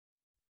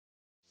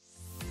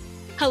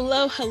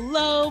Hello,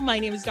 hello. My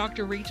name is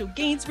Dr. Rachel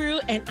Gainsborough,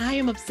 and I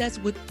am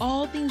obsessed with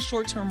all things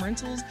short-term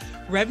rentals,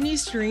 revenue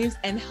streams,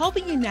 and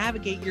helping you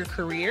navigate your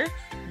career,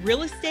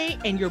 real estate,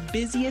 and your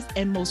busiest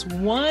and most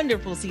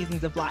wonderful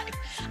seasons of life.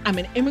 I'm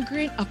an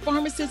immigrant, a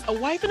pharmacist, a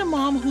wife, and a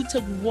mom who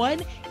took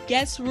one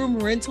guest room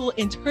rental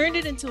and turned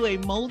it into a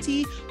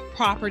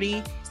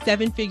multi-property,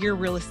 seven-figure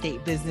real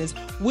estate business,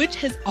 which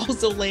has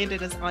also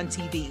landed us on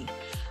TV.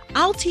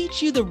 I'll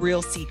teach you the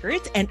real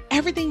secrets and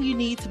everything you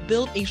need to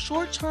build a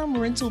short-term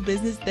rental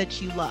business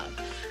that you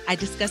love. I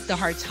discuss the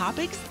hard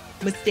topics,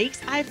 mistakes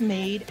I've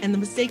made, and the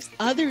mistakes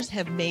others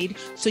have made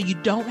so you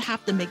don't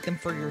have to make them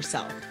for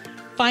yourself.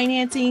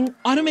 Financing,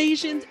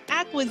 automations,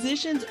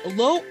 acquisitions,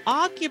 low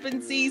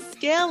occupancy,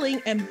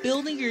 scaling, and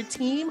building your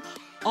team,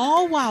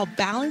 all while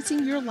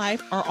balancing your life,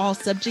 are all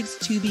subjects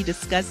to be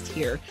discussed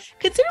here.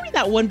 Consider me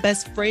that one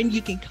best friend you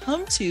can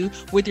come to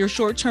with your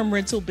short-term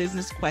rental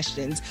business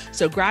questions.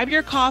 So grab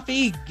your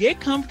coffee,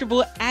 get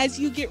comfortable as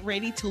you get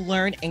ready to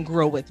learn and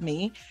grow with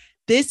me.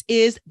 This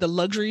is the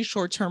Luxury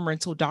Short-Term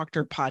Rental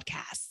Doctor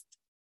Podcast.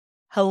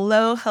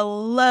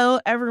 Hello,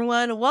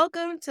 everyone.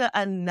 Welcome to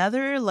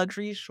another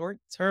Luxury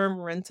Short-Term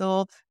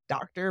Rental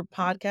Doctor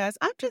Podcast.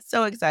 I'm just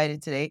so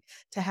excited today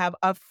to have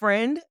a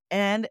friend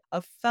and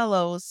a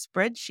fellow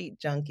spreadsheet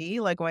junkie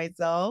like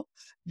myself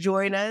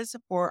join us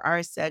for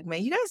our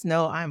segment. You guys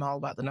know I'm all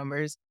about the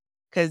numbers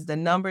because the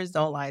numbers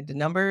don't lie. The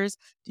numbers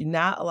do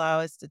not allow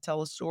us to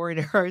tell a story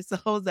to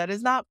ourselves that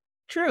is not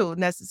true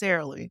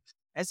necessarily.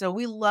 And so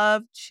we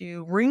love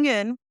to ring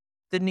in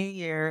the new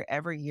year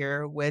every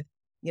year with,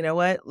 you know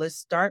what, let's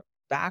start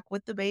back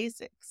with the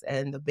basics.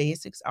 And the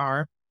basics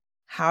are,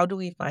 how do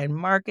we find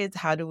markets?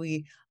 How do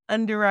we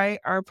underwrite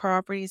our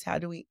properties? How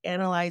do we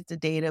analyze the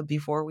data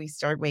before we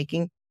start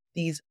making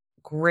these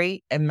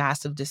great and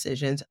massive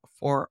decisions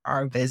for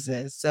our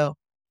business? So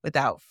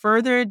without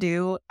further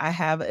ado, I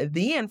have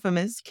the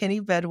infamous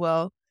Kenneth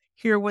Bedwell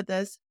here with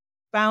us,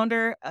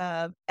 founder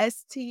of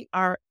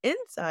STR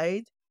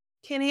Insights.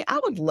 Kenny, I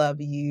would love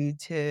you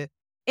to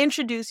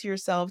introduce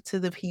yourself to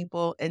the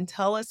people and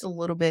tell us a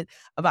little bit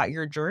about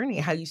your journey,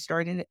 how you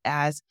started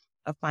as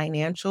a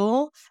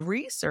financial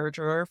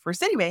researcher for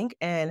Citibank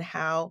and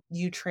how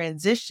you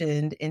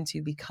transitioned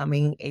into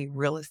becoming a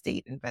real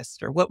estate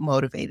investor. What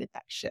motivated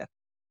that shift?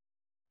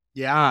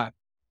 Yeah.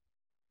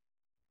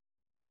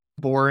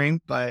 Boring,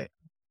 but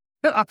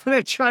I'm going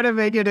to try to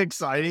make it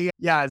exciting.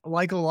 Yeah.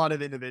 Like a lot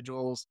of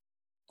individuals,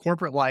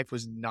 corporate life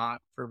was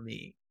not for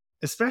me,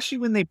 especially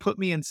when they put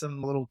me in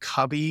some little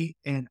cubby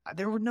and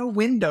there were no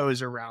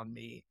windows around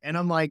me. And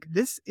I'm like,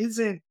 this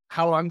isn't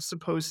how I'm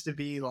supposed to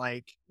be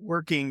like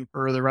working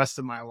for the rest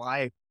of my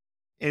life.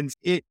 And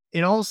it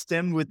all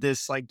stemmed with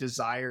this like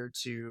desire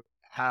to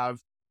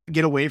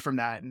get away from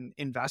that and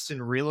invest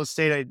in real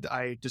estate.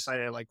 I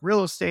decided I like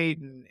real estate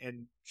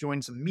and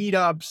joined some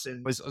meetups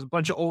and was a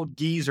bunch of old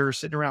geezers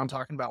sitting around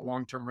talking about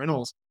long-term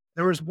rentals.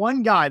 There was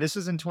one guy, this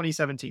was in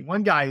 2017,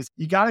 one guy is,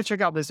 you got to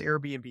check out this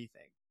Airbnb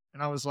thing.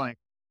 And I was like,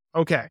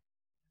 okay.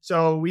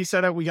 So we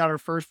set up, we got our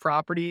first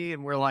property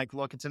and we're like,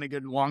 look, it's in a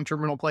good long-term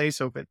rental place.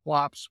 So if it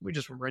flops, we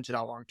just rent it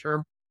out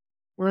long-term.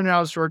 We're in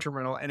a short-term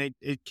rental and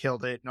it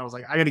killed it. And I was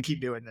like, I got to keep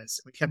doing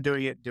this. We kept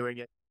doing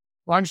it.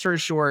 Long story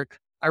short,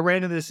 I ran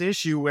into this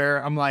issue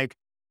where I'm like,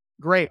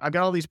 great, I've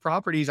got all these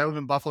properties. I live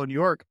in Buffalo, New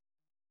York,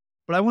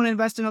 but I want to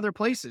invest in other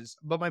places,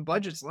 but my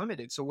budget's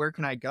limited. So where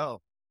can I go?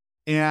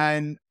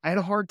 And I had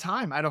a hard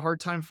time. I had a hard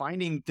time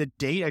finding the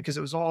data because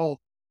it was all,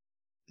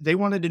 they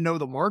wanted to know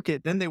the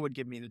market, then they would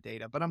give me the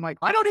data. But I'm like,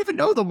 I don't even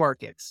know the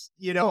markets.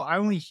 I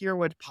only hear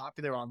what's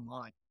popular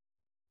online.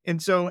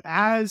 And so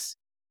as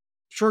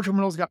short-term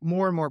rentals got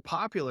more and more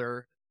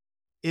popular,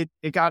 it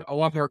got a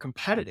lot more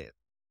competitive.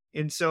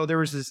 And so there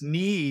was this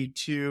need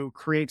to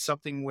create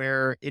something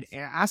where it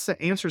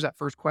answers that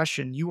first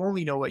question. You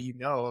only know what you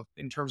know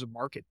in terms of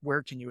market.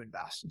 Where can you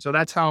invest? And so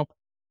that's how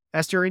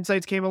STR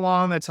Insights came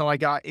along. That's how I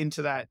got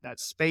into that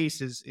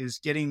space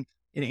is getting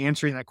and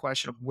answering that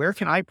question of where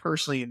can I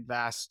personally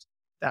invest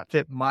that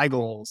fit my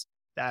goals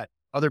that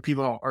other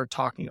people are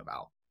talking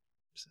about.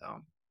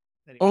 So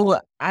anyway. Oh,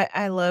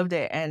 I loved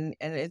it. And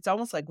it's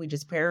almost like we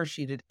just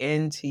parachuted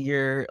into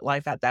your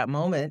life at that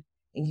moment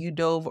and you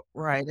dove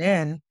right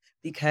in,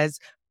 because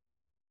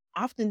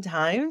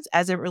oftentimes,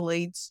 as it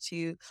relates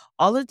to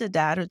all of the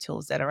data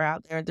tools that are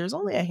out there, there's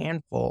only a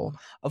handful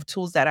of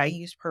tools that I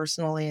use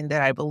personally and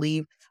that I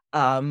believe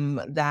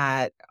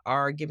that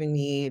are giving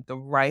me the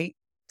right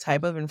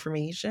type of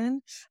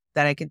information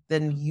that I could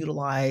then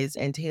utilize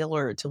and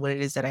tailor to what it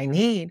is that I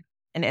need.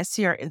 And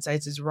STR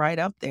Insights is right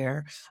up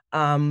there.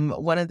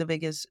 One of the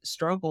biggest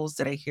struggles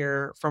that I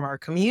hear from our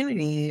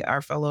community,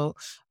 our fellow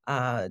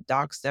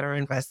docs that are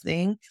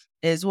investing,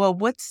 is, well,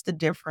 what's the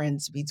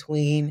difference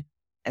between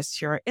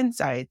STR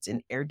Insights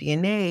and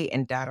AirDNA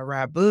and Data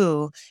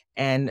Rabu?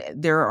 And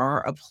there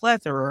are a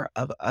plethora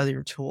of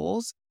other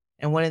tools.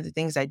 And one of the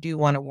things I do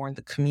want to warn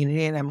the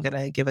community, and I'm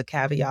going to give a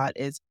caveat,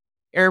 is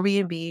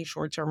Airbnb,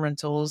 short-term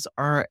rentals,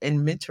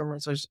 and mid-term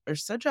rentals are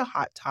such a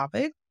hot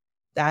topic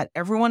that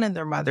everyone and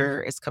their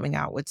mother is coming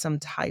out with some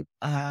type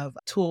of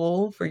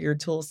tool for your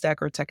tool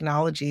stack or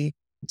technology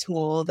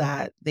tool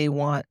that they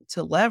want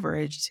to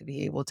leverage to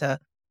be able to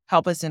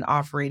help us in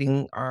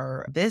operating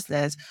our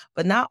business.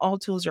 But not all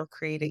tools are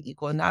created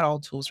equal. Not all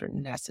tools are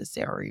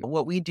necessary.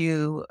 What we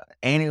do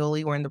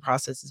annually, we're in the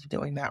process of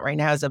doing that right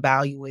now, is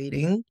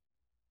evaluating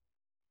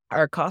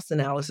our cost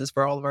analysis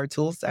for all of our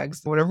tool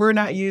stacks. Whatever we're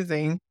not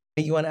using,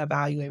 you want to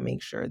evaluate,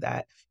 make sure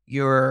that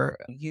you're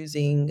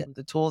using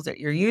the tools that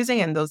you're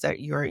using, and those that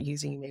you aren't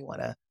using, you may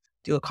want to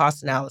do a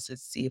cost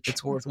analysis to see if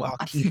it's worthwhile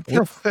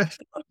keeping.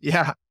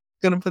 Yeah.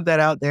 Gonna put that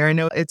out there. I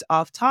know it's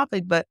off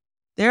topic, but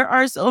there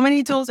are so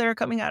many tools that are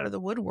coming out of the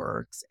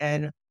woodworks,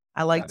 and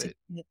I like Got to it.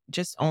 keep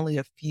just only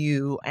a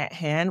few at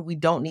hand. We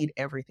don't need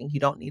everything. You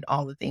don't need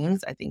all the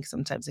things. I think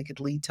sometimes it could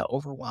lead to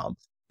overwhelm.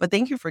 But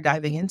thank you for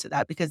diving into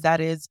that, because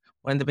that is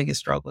one of the biggest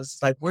struggles.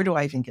 It's like, where do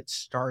I even get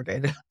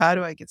started? How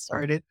do I get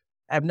started?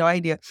 I have no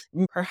idea.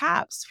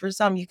 Perhaps for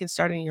some, you can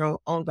start in your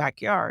own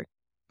backyard.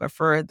 But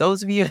for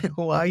those of you in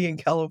Hawaii and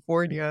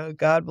California,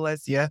 God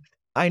bless you.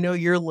 I know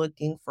you're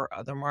looking for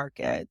other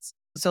markets.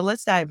 So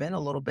let's dive in a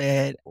little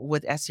bit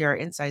with STR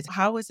Insights.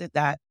 How is it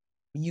that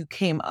you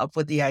came up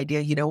with the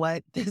idea? You know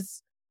what?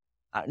 This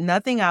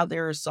nothing out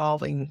there is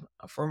solving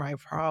for my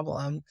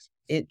problem.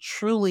 It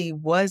truly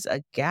was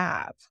a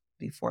gap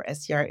before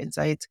STR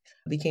Insights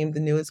became the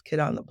newest kid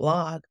on the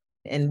block.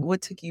 And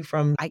what took you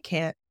from I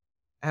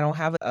don't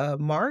have a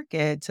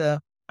market to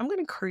I'm going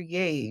to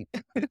create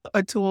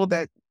a tool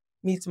that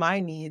meets my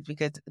needs,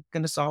 because it's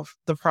going to solve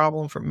the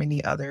problem for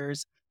many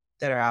others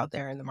that are out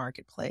there in the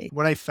marketplace.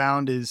 What I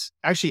found is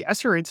actually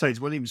SR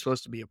Insights wasn't even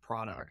supposed to be a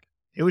product.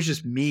 It was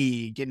just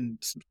me getting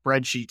some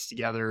spreadsheets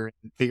together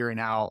and figuring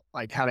out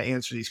like how to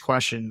answer these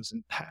questions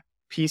and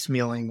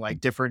piecemealing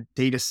like different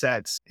data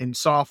sets and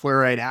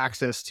software I had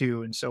access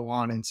to and so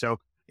on. And so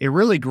it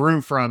really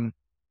grew from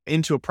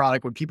into a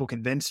product when people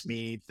convinced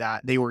me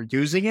that they were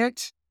using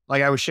it.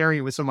 Like I was sharing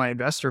it with some of my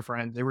investor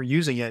friends, they were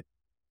using it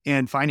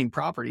and finding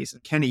properties.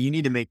 And Kenny, you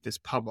need to make this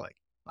public.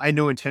 I had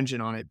no intention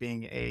on it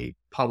being a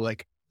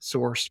public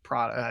source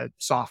product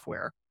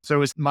software. So it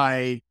was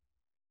my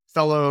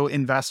fellow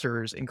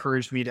investors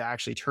encouraged me to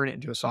actually turn it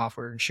into a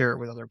software and share it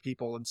with other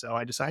people. And so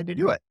I decided to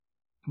do it.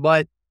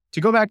 But to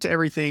go back to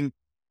everything,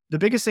 the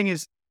biggest thing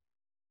is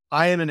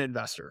I am an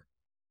investor,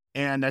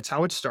 and that's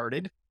how it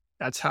started.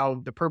 That's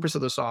how the purpose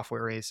of the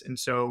software is. And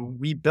so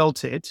we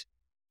built it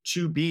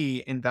to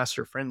be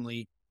investor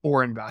friendly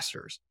for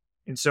investors.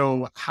 And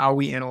so how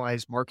we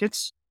analyze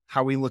markets,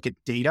 how we look at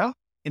data,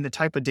 and the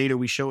type of data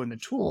we show in the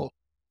tool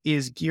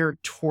is geared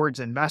towards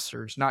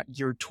investors, not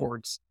geared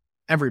towards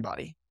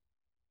everybody.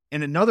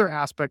 And another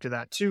aspect of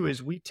that too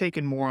is we've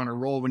taken more on a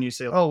role when you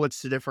say, oh,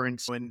 what's the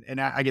difference? And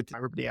I get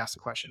everybody asks the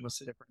question, what's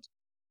the difference?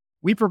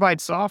 We provide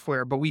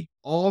software, but we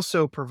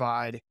also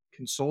provide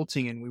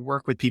consulting, and we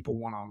work with people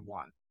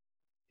one-on-one.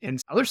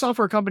 And other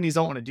software companies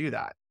don't want to do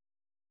that.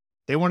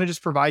 They want to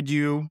just provide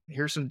you,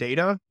 here's some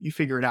data, you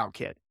figure it out,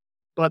 kid.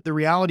 But the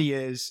reality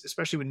is,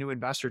 especially with new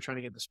investors trying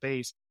to get in the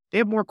space, they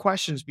have more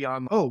questions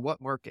beyond, oh,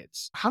 what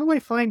markets? How do I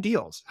find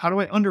deals? How do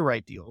I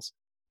underwrite deals?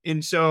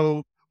 And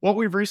so what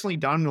we've recently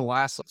done in the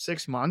last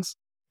 6 months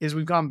is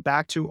we've gone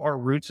back to our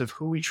roots of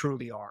who we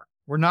truly are.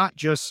 We're not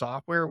just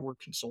software, we're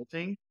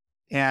consulting,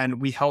 and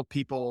we help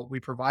people. We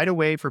provide a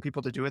way for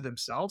people to do it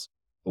themselves,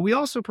 but we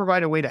also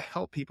provide a way to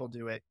help people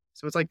do it.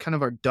 So it's like kind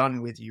of our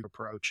done with you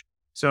approach.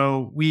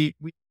 So we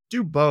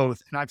do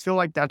both. And I feel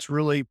like that's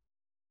really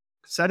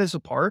set us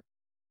apart.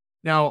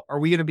 Now, are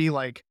we going to be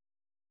like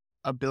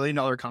a $1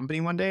 billion company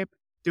one day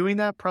doing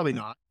that? Probably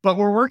not. But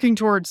we're working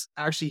towards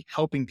actually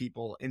helping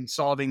people and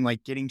solving,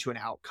 like getting to an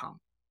outcome.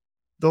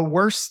 The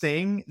worst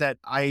thing that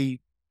I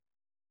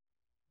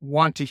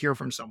want to hear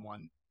from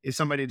someone is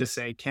somebody to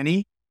say,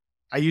 Kenny,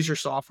 I use your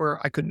software.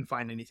 I couldn't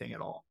find anything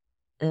at all.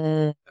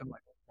 Mm. I'm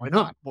like, why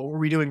not? What were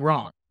we doing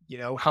wrong? You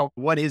know,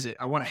 what is it?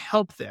 I want to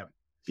help them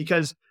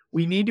because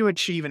we need to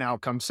achieve an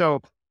outcome.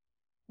 So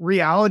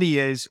reality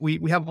is we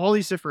have all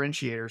these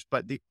differentiators,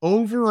 but the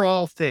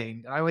overall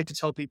thing that I like to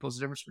tell people is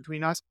the difference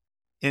between us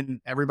and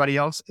everybody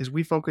else is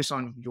we focus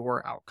on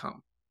your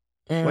outcome.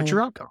 What's Mm.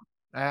 your outcome?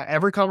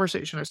 Every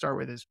conversation I start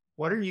with is,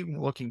 what are you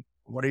looking?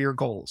 What are your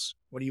goals?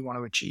 What do you want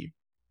to achieve?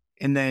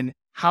 And then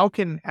how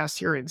can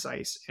STR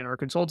Insights and our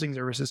consulting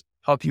services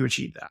help you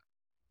achieve that?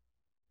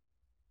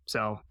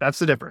 So that's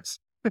the difference.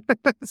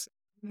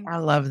 I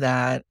love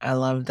that. I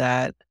love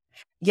that.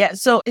 Yeah,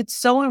 so it's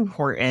so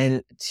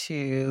important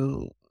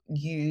to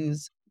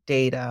use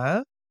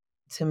data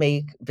to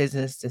make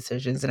business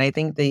decisions. And I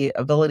think the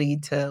ability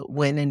to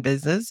win in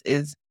business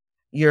is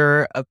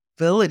your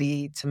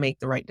ability to make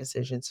the right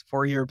decisions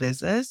for your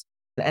business.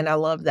 And I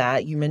love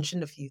that. You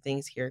mentioned a few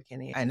things here,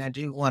 Kenny, and I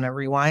do want to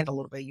rewind a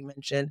little bit. You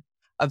mentioned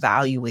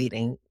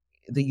evaluating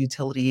the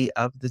utility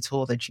of the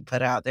tool that you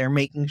put out there,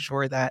 making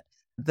sure that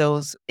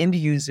those end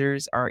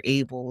users are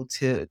able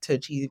to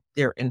achieve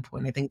their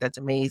endpoint. I think that's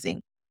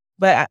amazing.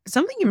 But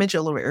something you mentioned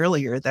a little bit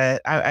earlier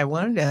that I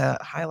wanted to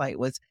highlight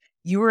was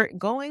you were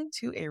going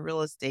to a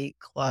real estate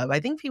club. I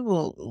think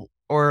people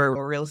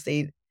or real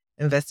estate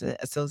investment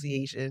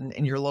association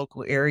in your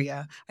local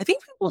area. I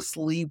think people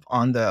sleep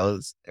on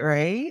those,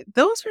 right?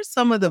 Those are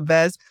some of the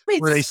best.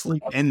 Where they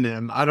sleep in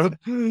them. I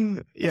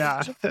don't,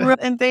 yeah.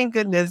 And thank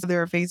goodness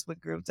there are Facebook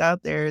groups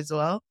out there as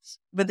well.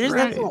 But there's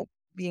nothing Right. like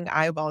being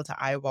eyeball to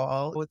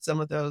eyeball with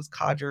some of those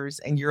codgers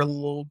in your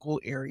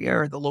local area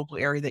or the local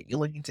area that you're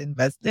looking to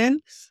invest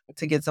in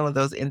to get some of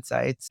those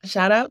insights.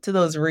 Shout out to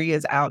those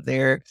RIAs out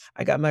there.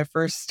 I got my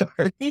first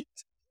start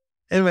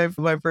and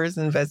my first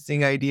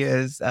investing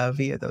ideas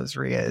via those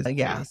RIAs.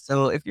 Yeah.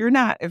 So if you're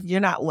not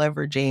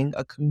leveraging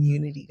a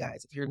community,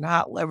 guys, if you're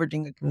not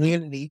leveraging a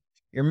community,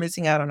 you're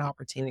missing out on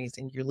opportunities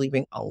and you're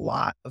leaving a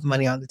lot of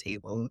money on the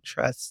table.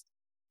 Trust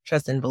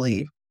and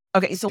believe.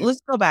 Okay, so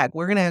let's go back.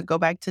 We're gonna go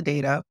back to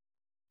data.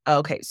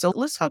 Okay, so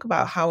let's talk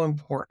about how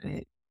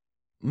important.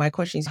 My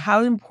question is,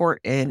 how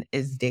important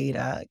is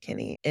data,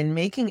 Kenny, in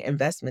making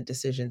investment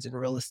decisions in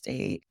real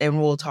estate?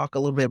 And we'll talk a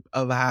little bit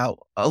about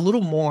a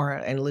little more,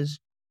 and let's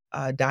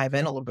dive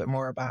in a little bit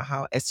more about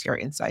how STR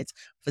insights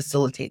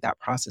facilitate that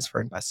process for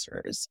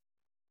investors.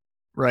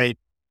 Right.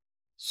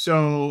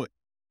 So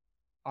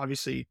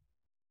obviously,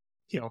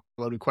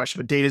 loaded question,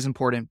 but data is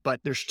important. But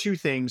there's two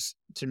things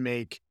to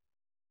make,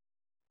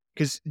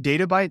 because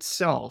data by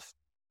itself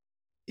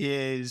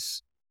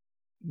is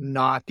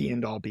not the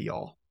end all be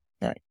all.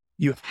 Right.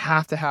 You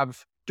have to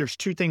have, there's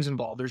two things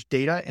involved. There's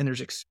data and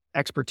there's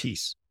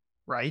expertise,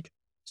 right?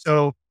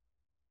 So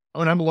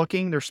when I'm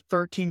looking, there's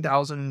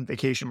 13,000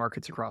 vacation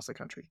markets across the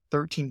country,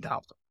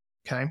 13,000.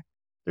 Okay.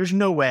 There's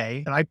no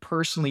way that I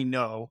personally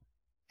know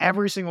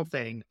every single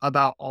thing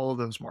about all of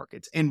those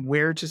markets and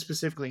where to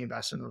specifically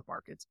invest in those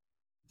markets.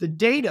 The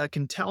data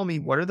can tell me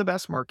what are the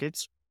best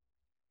markets,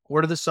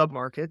 what are the sub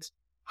markets,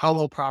 how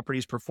well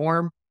properties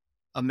perform,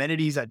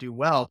 amenities that do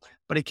well,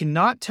 but it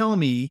cannot tell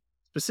me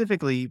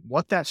specifically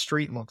what that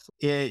street looks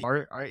like.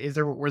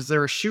 Was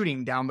there a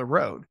shooting down the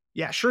road?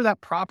 Yeah, sure,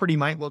 that property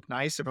might look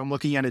nice if I'm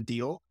looking at a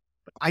deal,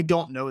 but I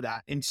don't know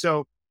that. And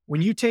so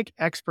when you take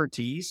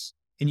expertise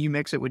and you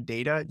mix it with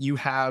data, you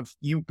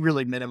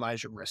really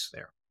minimize your risk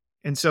there.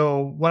 And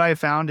so what I have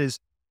found is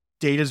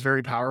data is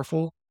very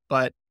powerful,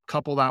 but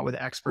couple that with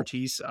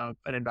expertise of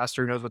an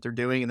investor who knows what they're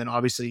doing, and then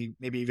obviously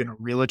maybe even a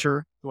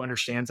realtor who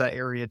understands that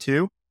area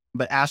too.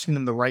 But asking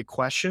them the right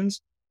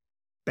questions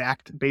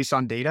based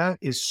on data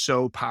is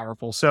so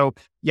powerful. So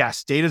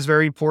yes, data is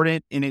very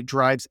important and it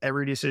drives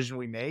every decision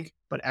we make,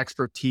 but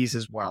expertise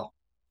as well.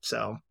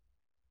 So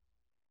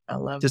I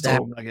love just that.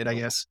 a little nugget, I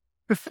guess.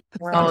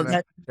 Oh,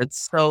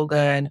 that's so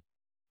good.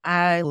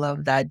 I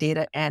love that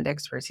data and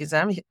expertise.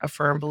 I'm a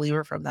firm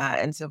believer from that.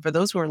 And so for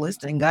those who are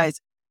listening,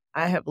 guys,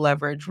 I have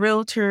leveraged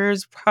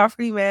realtors,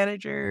 property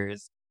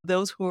managers,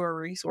 those who are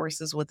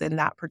resources within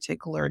that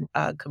particular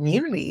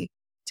community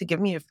to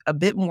give me a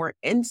bit more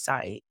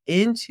insight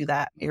into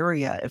that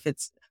area if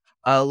it's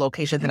a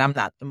location that I'm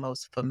not the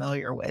most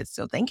familiar with.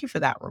 So thank you for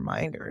that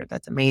reminder.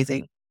 That's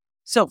amazing.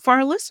 So for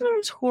our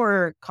listeners who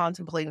are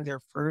contemplating their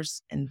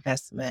first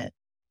investment,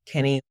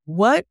 Kenny,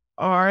 what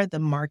are the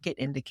market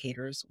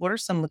indicators? What are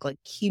some like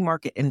key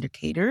market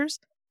indicators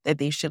that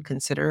they should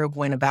consider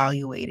when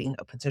evaluating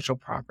a potential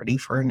property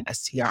for an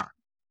STR?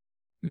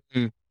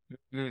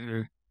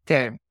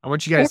 Okay, I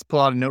want you guys to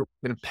pull out a note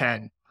and a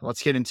pen.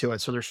 Let's get into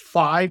it. So there's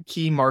 5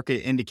 key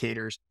market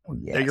indicators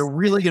that you're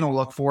really going to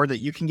look for that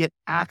you can get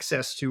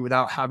access to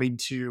without having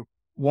to,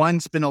 one,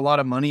 spend a lot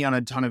of money on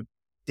a ton of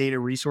data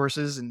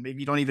resources, and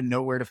maybe you don't even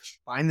know where to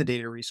find the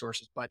data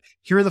resources. But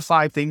here are the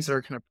 5 things that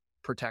are going to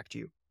protect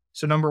you.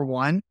 So number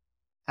 1,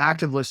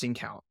 active listing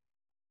count.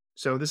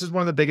 So this is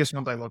one of the biggest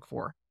ones I look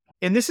for.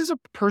 And this is a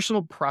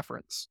personal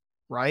preference,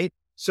 right?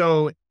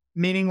 So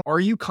meaning,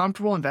 are you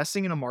comfortable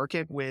investing in a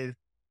market with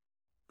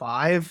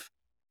 5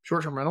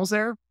 short-term rentals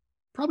there?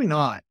 Probably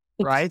not,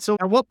 right? So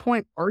at what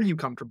point are you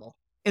comfortable?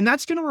 And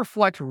that's going to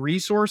reflect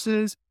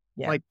resources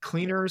like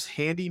cleaners,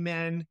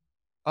 handymen,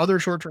 other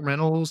short-term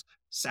rentals,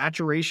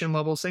 saturation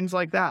levels, things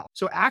like that.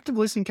 So active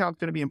listing count is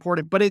going to be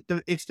important, but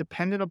it's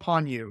dependent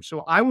upon you. So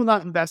I will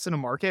not invest in a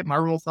market. My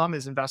rule of thumb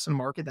is invest in a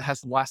market that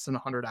has less than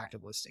 100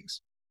 active listings.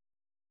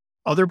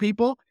 Other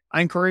people, I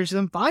encourage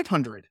them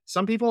 500.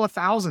 Some people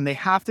 1,000. They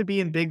have to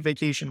be in big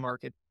vacation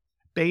market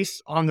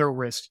based on their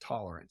risk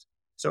tolerance.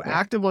 So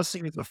active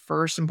listing is the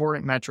first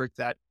important metric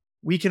that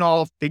we can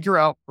all figure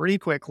out pretty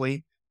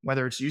quickly,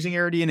 whether it's using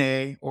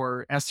AirDNA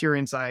or STR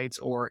Insights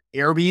or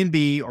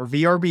Airbnb or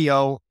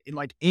VRBO, in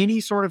like any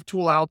sort of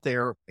tool out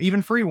there,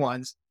 even free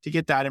ones, to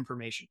get that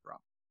information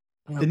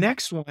from. The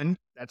next one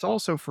that's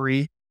also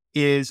free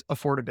is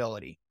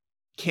affordability.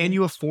 Can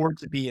you afford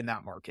to be in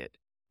that market?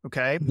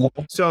 Okay.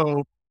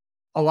 So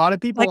a lot of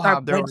people Like our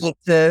have their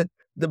budget,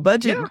 the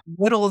budget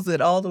whittles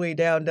it all the way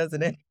down,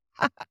 doesn't it?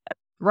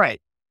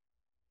 right.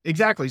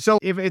 Exactly. So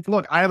if it's,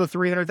 look, I have a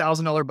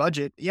 $300,000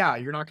 budget. Yeah,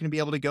 you're not going to be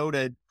able to go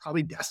to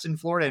probably Destin,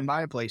 Florida and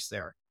buy a place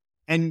there.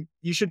 And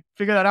you should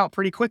figure that out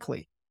pretty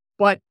quickly.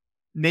 But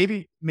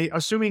maybe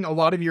assuming a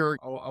lot of your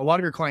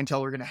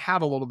clientele are going to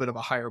have a little bit of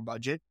a higher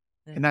budget,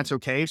 and that's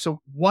okay. So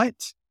what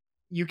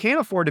you can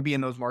afford to be in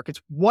those markets,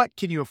 what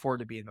can you afford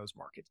to be in those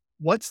markets?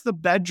 What's the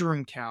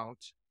bedroom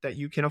count that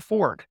you can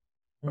afford?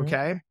 Mhm.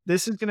 Okay.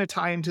 This is going to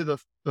tie into the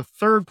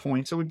third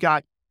point. So we've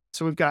got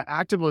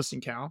active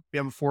listing count. We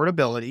have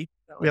affordability.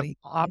 We have Ability.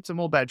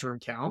 optimal bedroom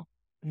count.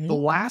 The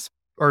Mhm. last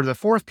or the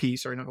fourth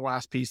piece, or not the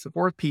last piece, the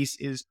fourth piece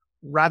is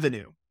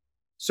revenue.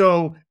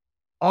 So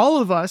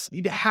all of us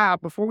need to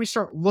have, before we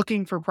start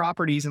looking for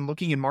properties and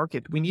looking in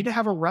market, we need to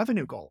have a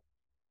revenue goal.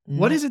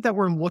 What Mhm. is it that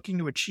we're looking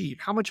to achieve?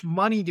 How much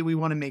money do we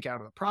want to make out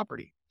of the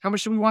property? How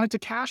much do we want it to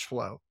cash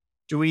flow?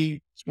 Do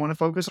we want to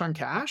focus on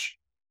cash?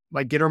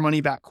 Like get our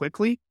money back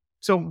quickly?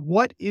 So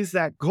what is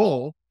that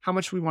goal? How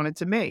much we want it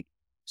to make?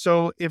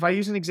 So if I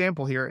use an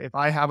example here, if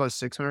I have a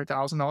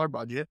 $600,000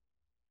 budget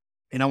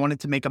and I want it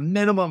to make a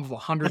minimum of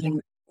 100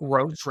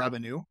 gross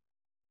revenue,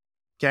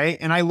 okay,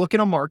 and I look at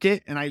a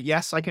market and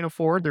yes, I can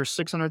afford, there's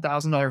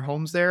 $600,000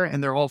 homes there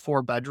and they're all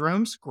 4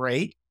 bedrooms.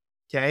 Great.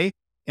 Okay.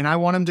 And I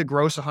want them to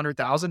gross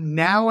 100,000.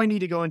 Now I need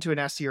to go into an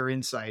STR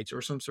insights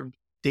or some sort of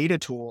data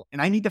tool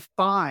and I need to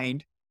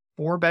find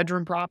 4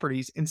 bedroom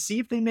properties and see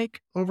if they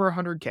make over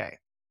 100K.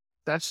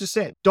 That's just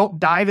it. Don't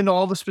dive into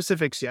all the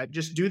specifics yet.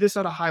 Just do this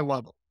at a high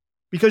level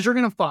because you're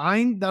going to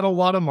find that a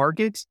lot of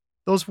markets,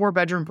 those 4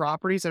 bedroom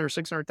properties that are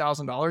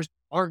 $600,000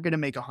 aren't going to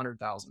make $100,000.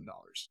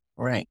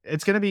 Right. You're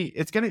going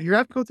to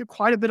have to go through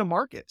quite a bit of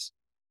markets.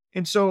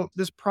 And so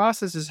this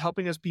process is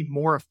helping us be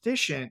more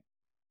efficient.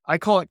 I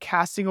call it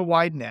casting a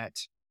wide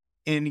net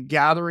and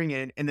gathering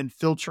in and then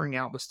filtering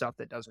out the stuff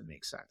that doesn't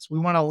make sense. We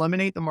want to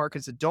eliminate the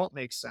markets that don't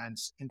make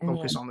sense and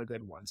focus Mhm. on the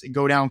good ones and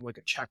go down like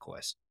a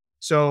checklist.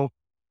 So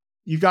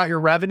you got your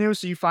revenue.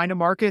 So you find a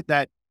market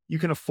that you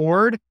can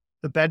afford,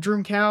 the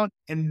bedroom count,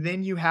 and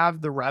then you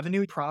have the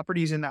revenue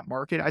properties in that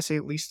market. I say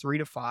at least 3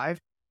 to 5,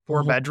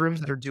 four Mhm.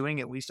 bedrooms that are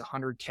doing at least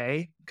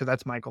 100K because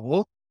that's my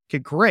goal. Okay,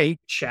 great.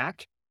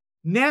 Check.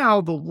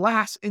 Now, the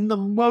last and the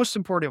most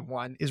important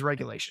one is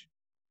regulation.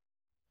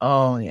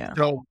 Oh, yeah.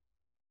 So,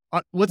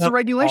 what's the Yep.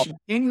 regulation?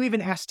 Can you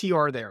even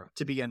STR there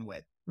to begin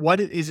with?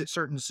 Is it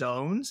certain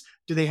zones?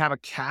 Do they have a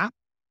cap?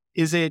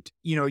 Is it,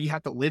 you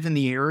have to live in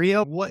the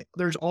area?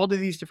 There's all of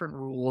these different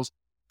rules,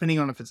 depending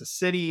on if it's a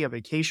city, a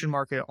vacation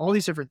market, all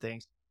these different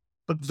things.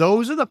 But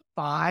those are the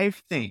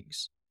 5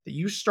 things that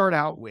you start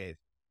out with.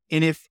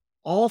 And if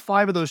all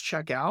 5 of those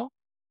check out,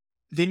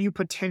 then you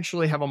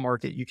potentially have a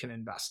market you can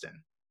invest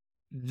in.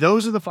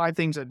 Those are the 5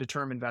 things that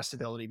determine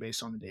investability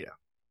based on the data.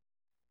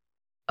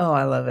 Oh,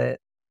 I love it.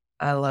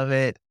 I love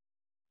it.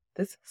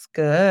 This is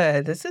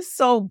good. This is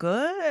so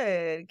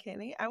good,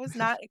 Kenny. I was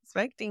not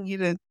expecting you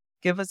to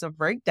give us a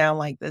breakdown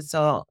like this.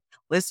 So,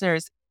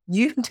 listeners,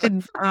 you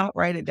did not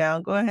write it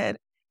down. Go ahead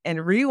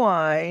and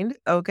rewind,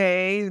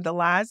 okay, the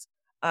last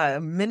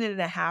minute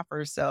and a half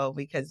or so,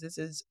 because this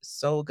is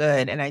so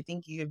good. And I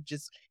think you have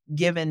just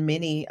given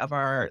many of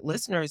our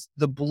listeners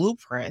the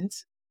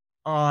blueprint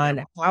Yep.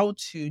 on how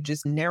to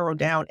just narrow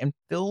down and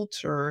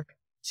filter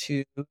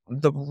to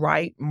the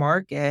right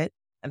market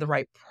and the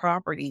right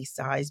property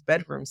size,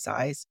 bedroom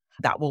size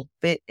that will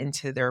fit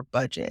into their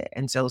budget.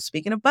 And so,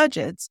 speaking of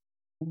budgets,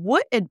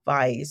 what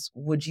advice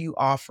would you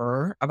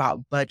offer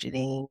about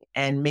budgeting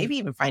and maybe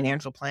even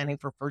financial planning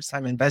for first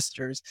time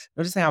investors?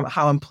 Notice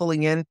how I'm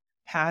pulling in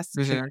past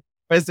to Mhm.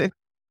 present.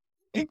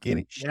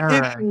 Getting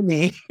Yeah. hitting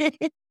me.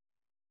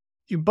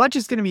 Your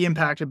budget's going to be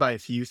impacted by a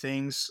few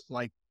things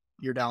like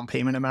your down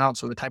payment amount.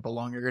 So the type of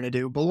loan you're going to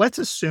do, but let's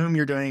assume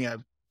you're doing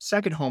a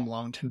second home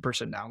loan,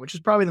 10% down, which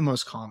is probably the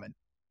most common.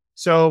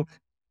 So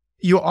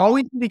you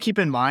always need to keep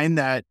in mind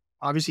that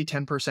obviously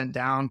 10%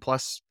 down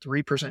plus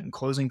 3% in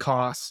closing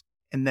costs.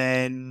 And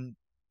then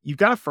you've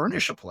got to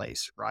furnish a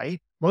place, right?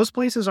 Most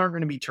places aren't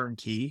going to be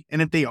turnkey.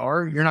 And if they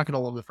are, you're not going to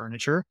love the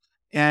furniture.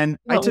 And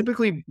I Well,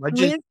 typically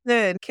budget.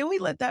 listen, can we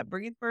let that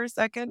breathe for a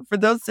second? For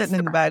those sitting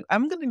in the back,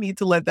 I'm gonna need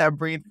to let that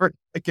breathe for a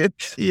second.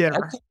 Yeah.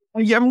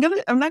 Yeah,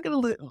 I'm not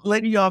gonna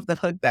let you off the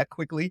hook that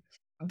quickly.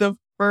 The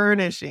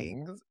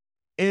furnishings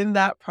in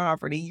that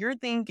property, you're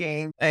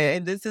thinking,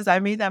 and this is I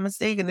made that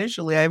mistake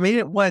initially. I made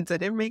it once, I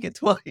didn't make it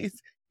twice.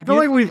 I feel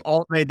You're like we've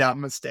all made that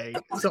mistake.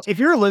 So if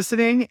you're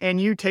listening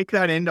and you take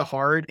that into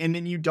heart and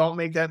then you don't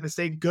make that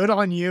mistake, good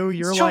on you.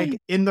 You're trying like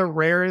in the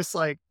rarest,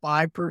 like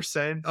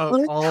 5% of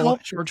let's all help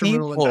the short-term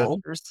rental people.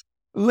 investors.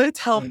 Let's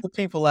help Mm. the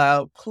people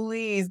out.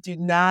 Please do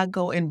not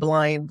go in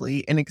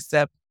blindly and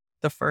accept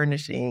the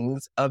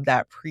furnishings of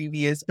that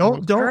previous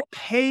Don't owner.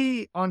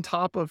 pay on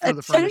top of for And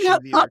the take on furnishings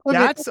top either. of it.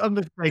 That's a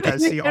mistake I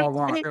see all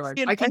along. They're like,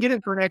 And I can get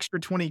it for an extra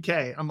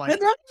 20K. I'm like,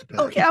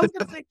 okay, I was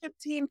gonna say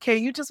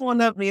 15K. You just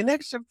want up me an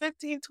extra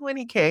 15,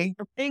 20K.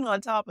 You're paying on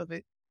top of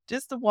it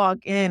just to walk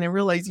in and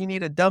realize you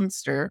need a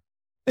dumpster.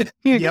 You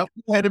yep,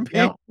 go ahead and pay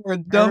yep. for a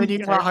And then you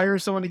dumpster. gotta hire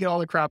someone to get all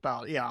the crap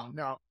out. Yeah,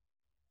 no.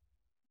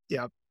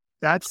 Yeah.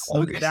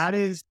 Okay. That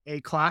is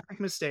a classic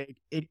mistake.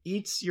 It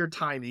eats your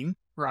timing,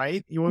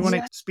 right? You want to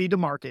Yeah. speed to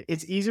market.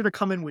 It's easier to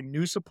come in with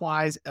new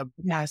supplies, a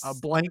Yes.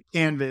 blank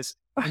canvas,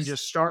 and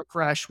just start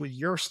fresh with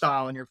your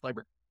style and your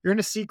flavor. You're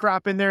gonna see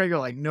crap in there. You're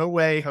like, no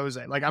way,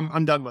 Jose. Like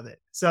I'm done with it.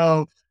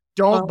 So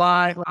don't Well,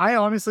 buy.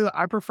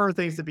 I prefer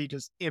things to be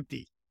just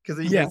empty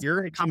because yes. you're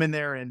gonna come in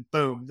there and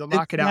boom, they'll It's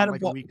knock it out not in a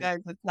like a week.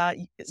 guys, it's not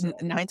So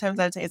 9 times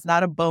out of 10, it's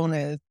not a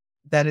bonus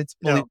that it's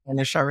fully no,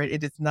 furnished already.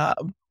 It is not.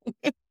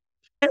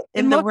 In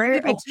And the most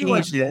rare people too,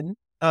 like, occasion.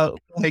 Oh,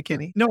 hey,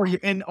 Kenny. no,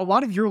 and a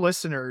lot of your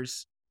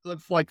listeners,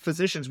 like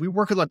physicians, we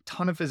work with a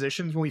ton of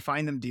physicians when we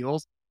find them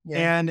deals.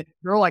 Yeah. And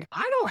they're like,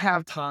 I don't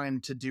have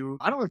time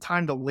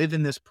to live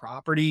in this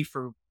property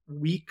for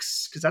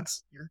weeks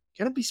because you're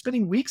going to be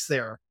spending weeks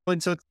there.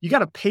 And so you got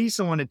to pay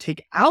someone to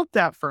take out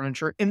that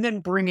furniture and then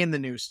bring in the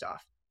new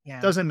stuff.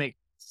 Yeah. Doesn't make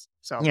sense.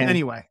 So Yeah.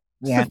 anyway,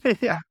 Yeah.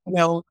 yeah.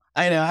 No,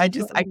 I know. I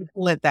couldn't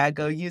let that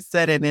go. You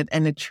said it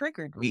and it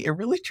triggered me. It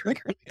really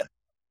triggered me.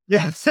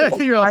 Yeah.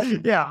 You're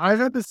like, yeah, I've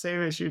had the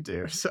same issue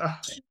too. So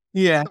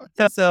Yeah.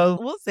 So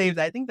we'll save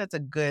that. I think that's a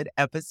good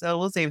episode.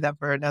 We'll save that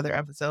for another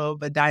episode.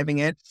 But diving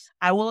in,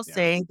 I will yeah.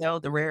 say though,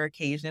 the rare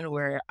occasion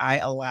where I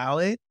allow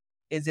it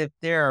is if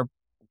there are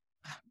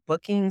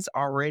bookings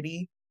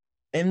already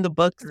in the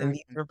books and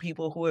these are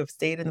people who have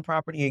stayed in the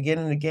property again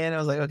and again. I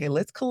was like, okay,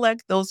 let's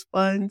collect those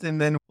funds and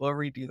then we'll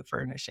redo the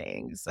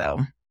furnishing. So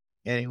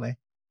anyway.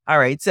 All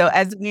right. So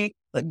as we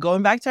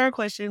going back to our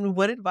question,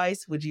 what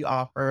advice would you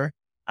offer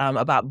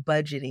about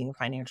budgeting,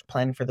 financial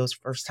planning for those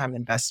first time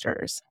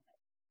investors?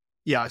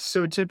 Yeah.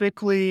 So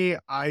typically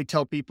I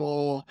tell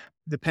people,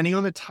 depending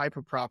on the type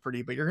of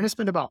property, but you're going to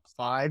spend about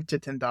 $5,000 to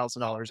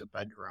 $10,000 a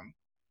bedroom.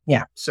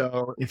 Yeah.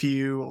 So if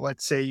you,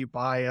 let's say you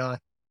buy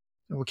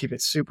we'll keep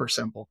it super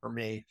simple for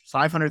me,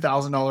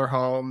 $500,000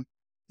 home,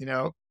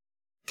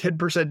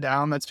 10%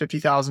 down, that's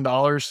 $50,000,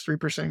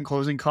 3%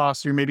 closing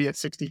costs, you're maybe at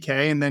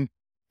 60K. And then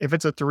if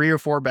it's a 3 or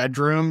 4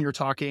 bedroom, you're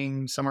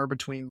talking somewhere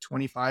between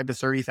 25 to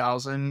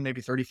 30,000,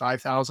 maybe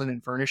 35,000 in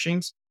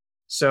furnishings.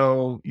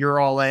 So you're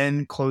all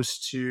in close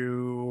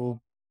to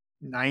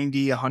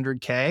 90,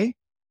 100K.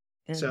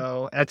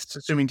 So that's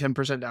assuming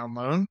 10% down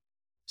loan.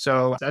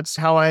 So that's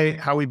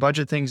how we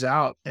budget things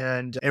out.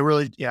 And it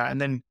really, yeah.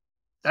 And then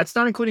that's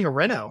not including a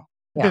reno,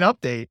 an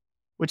update,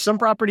 which some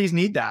properties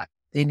need that.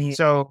 They need.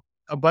 So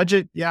a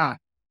budget, yeah.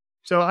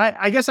 So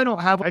I guess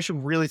I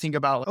should really think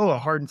about, a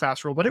hard and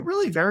fast rule, but it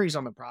really varies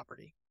on the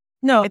property.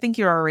 No, I think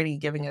you're already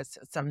giving us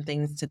some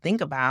things to think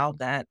about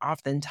that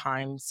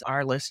oftentimes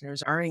our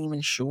listeners aren't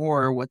even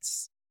sure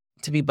what's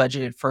to be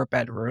budgeted for a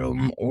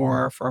bedroom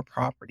or for a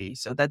property.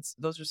 So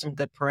those are some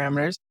good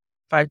parameters.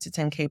 5 to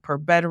 10K per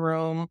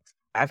bedroom.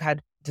 I've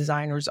had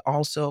designers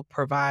also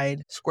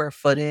provide square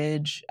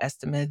footage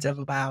estimates of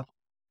about,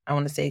 I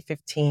want to say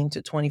 $15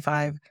 to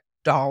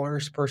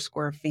 $25 per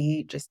square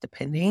feet, just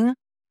depending.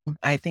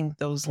 I think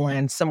those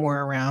land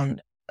somewhere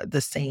around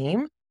the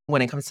same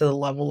when it comes to the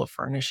level of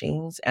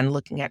furnishings and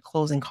looking at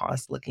closing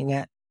costs, looking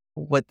at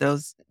what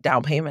those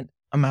down payment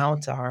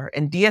amounts are.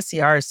 And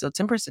DSCR, so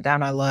 10%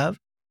 down, I love.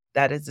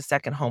 That is the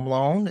second home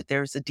loan.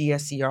 There's a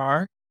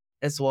DSCR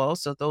as well.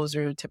 So those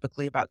are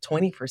typically about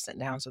 20%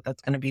 down. So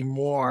that's going to be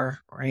more,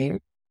 right?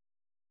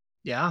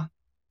 Yeah.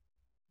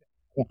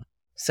 Yeah.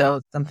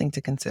 So something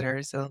to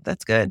consider. So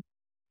that's good.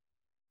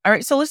 All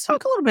right. So let's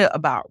talk a little bit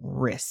about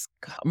risk.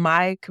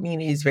 My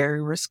community is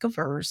very risk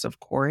averse, of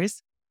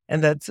course.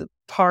 And that's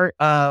part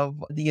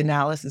of the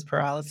analysis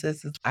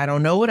paralysis. Is I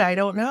don't know what I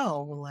don't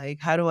know. Like,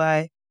 I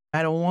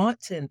don't want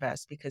to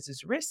invest because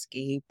it's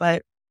risky.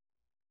 But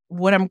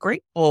what I'm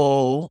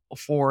grateful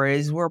for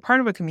is we're a part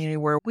of a community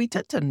where we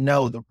tend to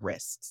know the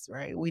risks,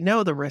 right? We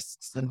know the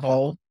risks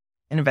involved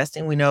in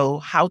investing. We know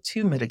how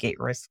to mitigate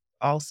risk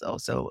also.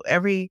 So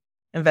every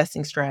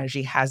investing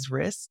strategy has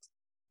risks.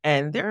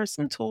 And there are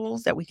some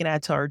tools that we can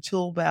add to our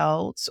tool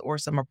belts or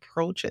some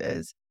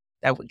approaches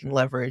that we can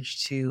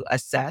leverage to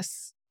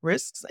assess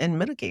risks and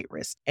mitigate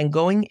risk. And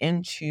going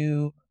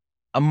into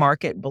a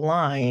market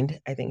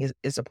blind, I think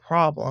is a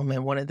problem.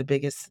 And one of the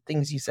biggest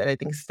things you said, I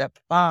think step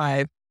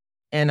 5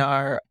 in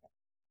our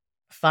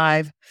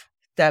 5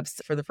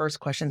 steps for the first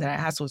question that I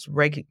asked was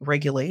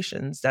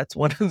regulations. That's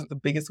one of the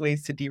biggest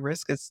ways to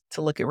de-risk is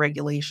to look at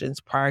regulations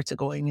prior to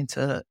going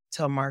into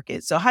a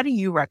market. So how do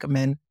you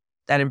recommend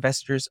that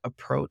investors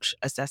approach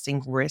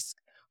assessing risk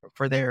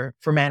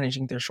for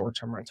managing their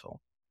short-term rental?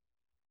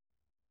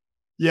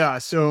 Yeah.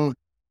 So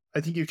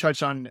I think you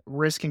touched on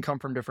risk can come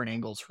from different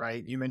angles,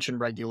 right? You mentioned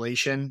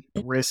regulation,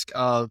 risk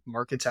of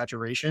market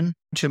saturation,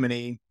 too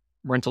many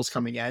rentals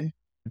coming in,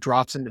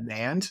 drops in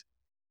demand.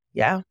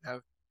 Yeah.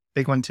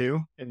 Big one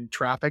too, in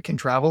traffic and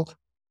travel.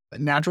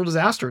 Natural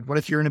disaster. What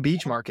if you're in a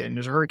beach market and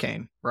there's a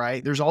hurricane,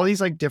 right? There's all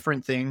these like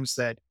different things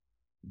that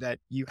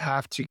you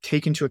have to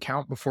take into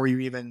account before you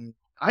even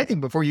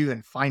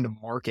find a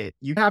market.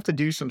 You have to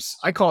do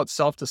I call it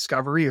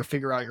self-discovery or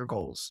figure out your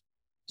goals.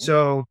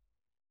 So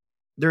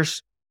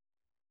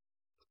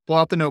pull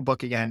out the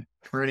notebook again.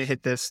 We're going to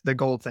hit the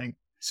goal thing.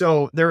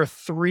 So there are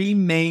 3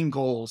 main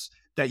goals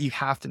that you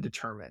have to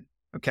determine.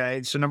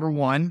 Okay. So number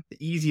 1, the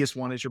easiest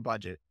one is your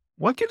budget.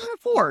 What can I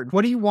afford?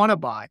 What do you want to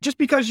buy? Just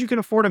because you can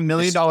afford $1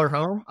 million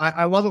home.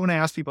 I love it when I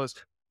ask people,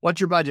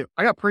 what's your budget?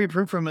 I got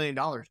pre-approved for $1 million.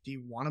 Do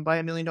you want to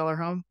buy $1 million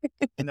home?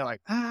 And they're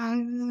like,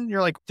 you're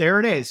like, there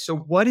it is. So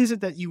what is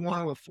it that you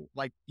want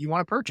to you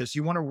want to purchase?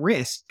 You want to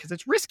risk because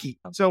it's risky.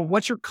 So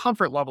what's your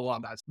comfort level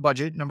on that?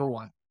 Budget, number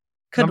 1.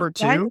 Number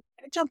 2. Can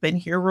I jump in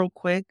here real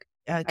quick?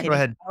 Go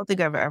ahead. I don't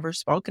think I've ever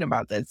spoken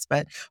about this,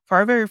 but for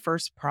our very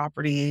first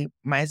property,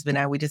 my husband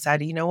and I, we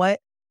decided, you know what?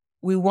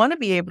 we want to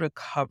be able to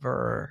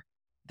cover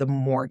the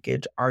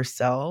mortgage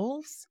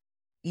ourselves,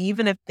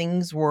 even if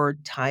things were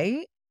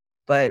tight,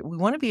 but we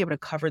want to be able to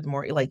cover the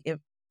mortgage. Like if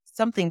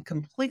something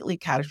completely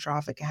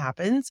catastrophic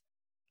happens,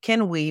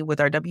 can we,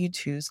 with our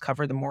W-2s,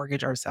 cover the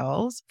mortgage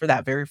ourselves for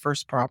that very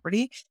first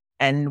property?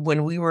 And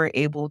when we were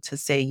able to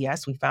say,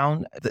 yes, we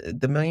found the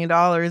 $1 million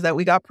that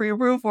we got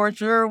pre-approved for,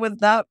 sure was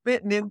not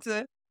fitting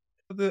into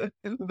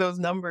those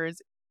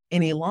numbers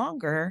any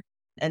longer.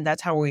 And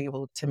that's how we're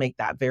able to make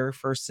that very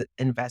first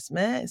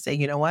investment and say,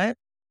 you know what?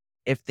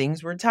 If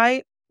things were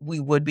tight, we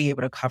would be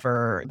able to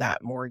cover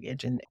that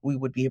mortgage and we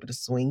would be able to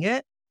swing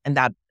it. And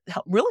that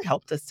really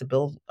helped us to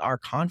build our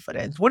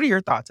confidence. What are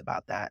your thoughts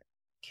about that,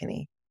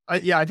 Kenny?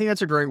 Yeah, I think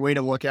that's a great way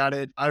to look at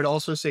it. I would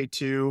also say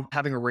too,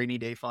 having a rainy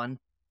day fund.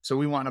 So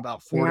we want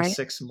about 4 to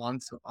 6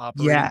 months of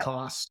operating Yeah,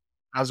 costs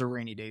as a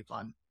rainy day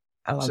fund.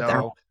 I love that.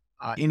 So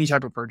any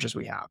type of purchase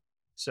we have.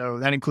 So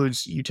that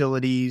includes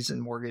utilities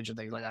and mortgage and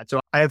things like that. So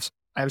I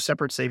have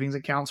separate savings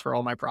accounts for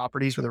all my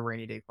properties with a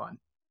rainy day fund.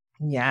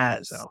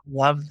 Yes, So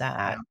love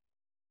yeah. that.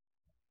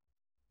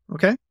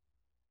 Okay.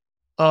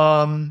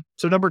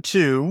 So number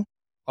two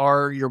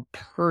are your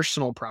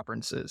personal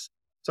preferences.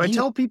 So I Ew.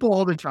 tell people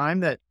all the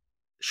time that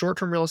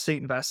short-term real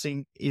estate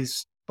investing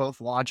is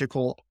both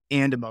logical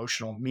and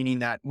emotional, meaning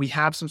that we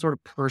have some sort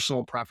of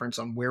personal preference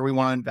on where we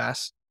want to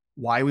invest,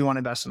 why we want to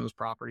invest in those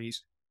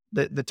properties,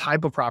 the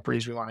type of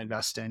properties we want to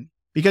invest in.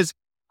 Because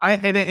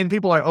and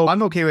people are like, oh,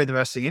 I'm okay with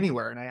investing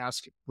anywhere. And I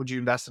ask, would you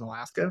invest in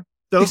Alaska?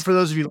 Though for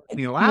those of you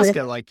living in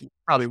Alaska, like you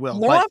probably will.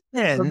 But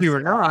some Muffins. people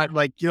are not,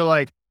 like you're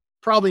like,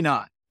 probably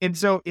not. And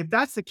so if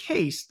that's the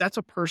case, that's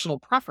a personal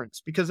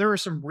preference because there are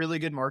some really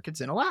good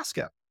markets in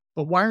Alaska.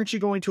 But why aren't you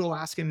going to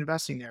Alaska and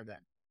investing there then?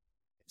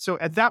 So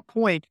at that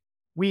point,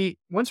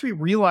 once we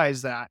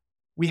realize that,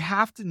 we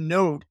have to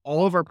note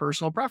all of our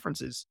personal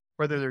preferences,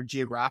 whether they're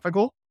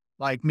geographical,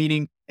 like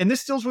meaning, and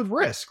this deals with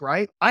risk,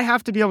 right? I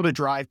have to be able to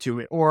drive to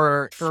it.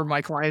 Or for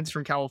my clients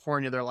from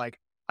California, they're like,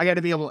 I got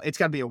to be able, it's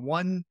got to be a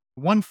one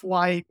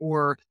flight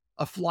or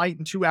a flight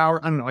in 2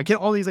 hours. I don't know. I get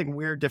all these like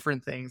weird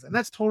different things, and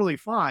that's totally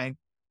fine.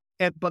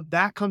 But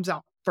that comes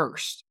out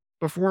first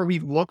before we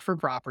look for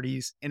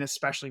properties and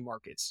especially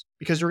markets,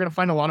 because you're going to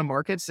find a lot of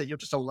markets that you'll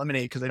just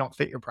eliminate because they don't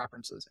fit your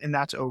preferences. And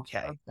that's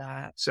okay. Love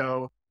that.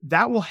 So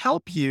that will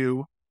help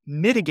you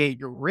mitigate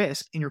your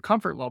risk and your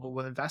comfort level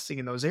with investing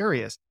in those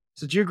areas.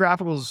 So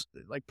geographical is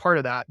like part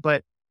of that,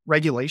 but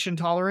regulation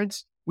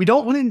tolerance, we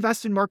don't want to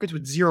invest in markets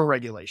with zero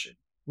regulation.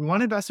 We want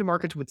to invest in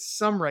markets with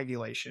some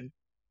regulation,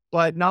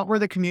 but not where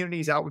the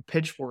community is out with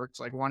pitchforks,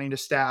 like wanting to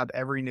stab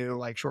every new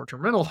like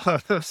short-term rental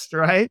host,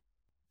 right?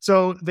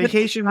 So With the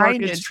vacation markets,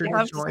 signage, they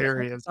have traditional the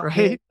areas, the whole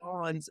right?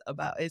 bonds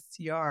about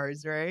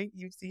STRs, right?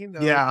 You've seen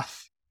those. Yeah.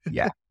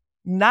 Yeah.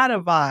 Not a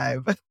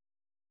vibe.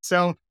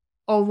 So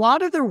a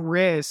lot of the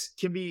risk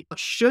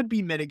should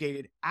be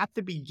mitigated at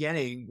the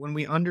beginning when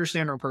we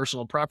understand our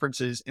personal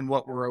preferences and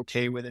what we're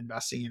okay with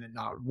investing in and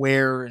not,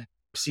 where,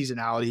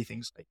 seasonality,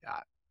 things like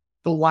that.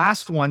 The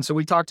last one, so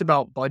we talked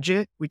about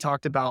budget, we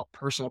talked about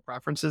personal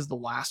preferences. The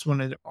last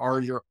one are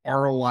your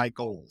ROI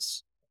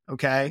goals.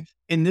 Okay.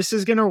 And this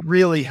is going to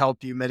really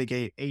help you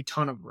mitigate a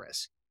ton of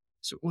risk.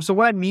 So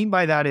what I mean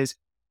by that is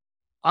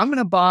I'm going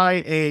to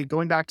buy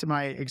going back to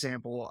my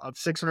example of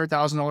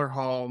 $600,000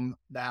 home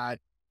that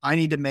I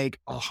need to make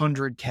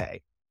 $100K.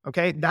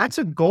 Okay. That's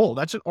a goal.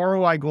 That's an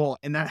ROI goal.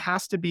 And that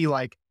has to be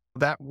like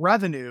that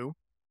revenue.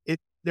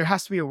 There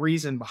has to be a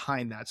reason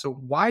behind that. So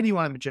why do you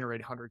want to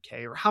generate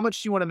 $100K, or how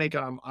much do you want to make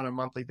on a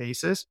monthly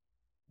basis?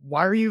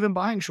 Why are you even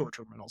buying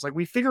short-term rentals? Like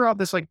we figure out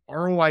this like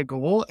ROI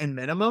goal and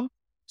minimum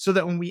so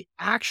that when we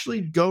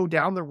actually go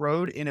down the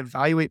road and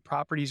evaluate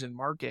properties and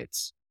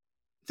markets,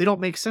 if they don't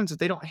make sense, if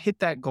they don't hit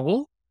that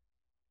goal,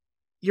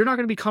 you're not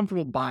going to be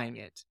comfortable buying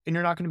it and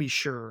you're not going to be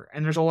sure.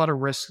 And there's a lot of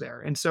risk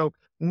there. And so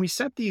when we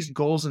set these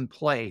goals in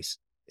place,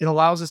 it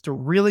allows us to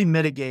really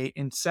mitigate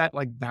and set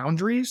like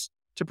boundaries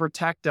to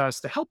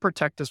help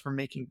protect us from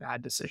making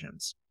bad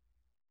decisions.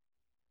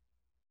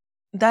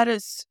 That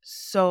is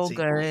so See.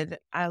 good.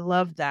 I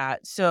love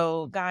that.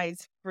 So,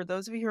 guys, for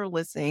those of you who are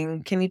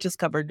listening, Kenny just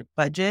covered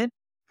budget,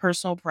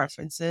 personal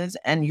preferences,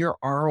 and your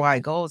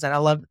ROI goals. And I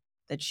love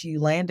that she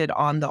landed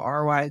on the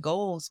ROI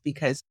goals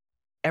because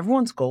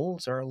everyone's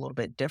goals are a little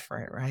bit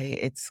different, right?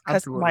 It's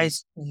Absolutely.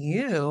 customized to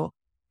you.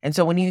 And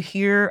so when you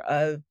hear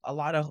of a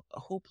lot of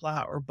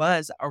hoopla or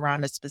buzz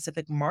around a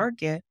specific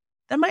market,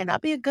 that might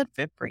not be a good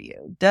fit for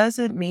you. Does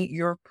it meet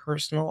your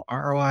personal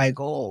ROI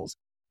goals?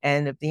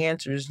 And if the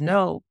answer is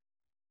no,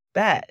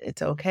 bet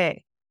it's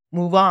okay.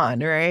 Move on,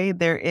 right?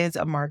 There is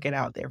a market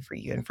out there for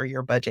you and for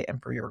your budget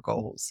and for your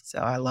goals. So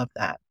I love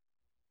that.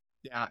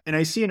 Yeah. And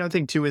I see another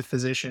thing too with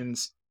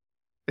physicians,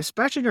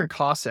 especially during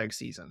cost seg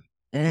season,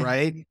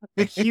 right?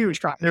 A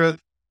huge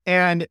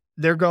and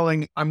they're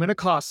going, I'm going to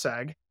cost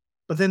seg,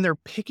 but then they're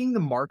picking the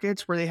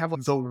markets where they have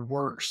like, the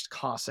worst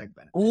cost seg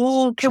benefits.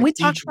 Oh, can Like we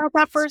talk about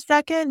that for a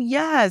second?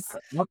 Yes.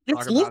 Let's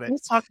talk about it.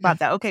 Let's talk about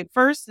that. Okay,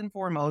 first and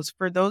foremost,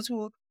 for those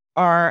who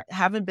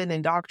haven't been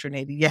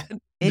indoctrinated yet,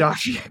 it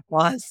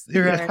was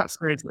Yeah,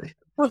 seriously.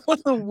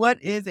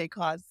 what is a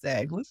cost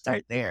seg? Let's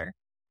start there.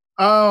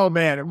 Oh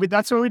man,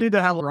 that's what we did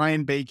to have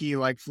Ryan Bakey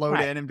like float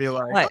Right. in and be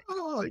like, Right.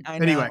 oh, I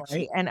know, anyway.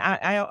 right? And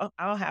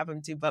I'll have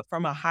him too, but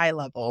from a high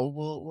level,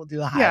 we'll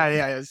do a high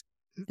Yeah, yeah.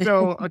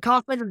 So a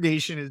cost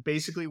segregation is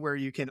basically where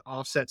you can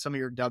offset some of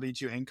your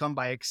W-2 income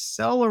by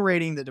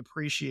accelerating the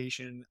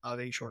depreciation of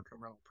a short-term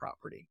rental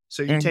property.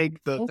 So you level.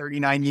 take the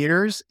 39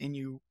 years and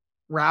you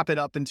wrap it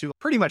up into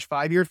pretty much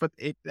 5 years, but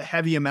the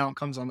heavy amount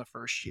comes on the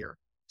first year.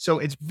 So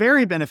it's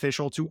very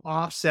beneficial to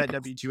offset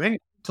W-2 income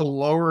to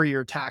lower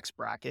your tax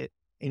bracket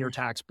and your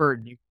tax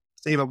burden. You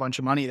save a bunch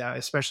of money that,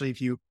 especially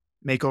if you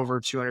make over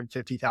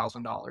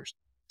 $250,000.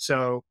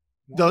 So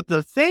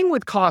the thing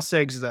with cost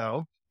segs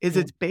though is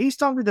Mhm. it's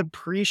based on the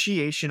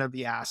depreciation of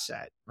the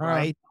asset, Uh,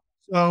 right?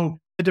 So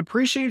the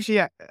depreciation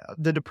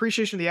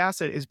of the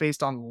asset is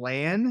based on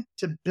land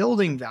to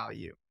building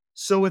value.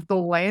 So if the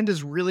land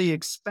is really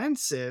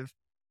expensive,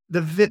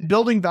 the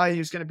building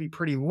value is going to be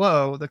pretty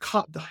low.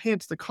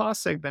 Hence the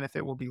cost seg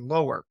benefit will be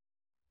lower.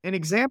 An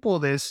example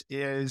of this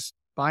is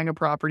buying a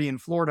property in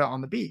Florida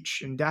on the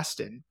beach in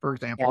Destin, for yeah.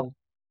 example.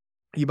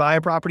 You buy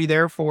a property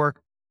there for,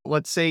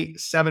 let's say,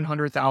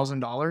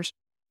 $700,000.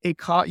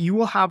 You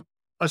will have,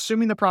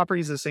 assuming the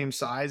property is the same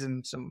size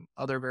and some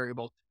other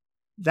variables,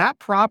 that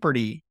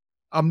property,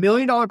 $1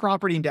 million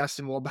property in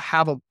Destin will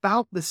have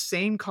about the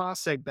same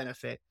cost seg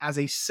benefit as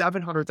a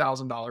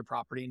 $700,000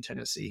 property in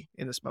Tennessee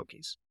in the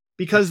Smokies.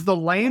 Because the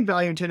land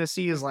value in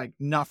Tennessee is like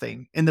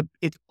nothing. And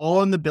it's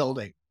all in the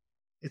building.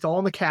 It's all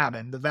in the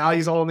cabin. The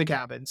value's all in the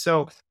cabin.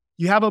 So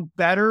you have a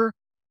better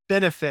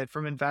benefit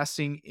from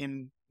investing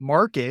in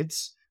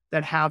markets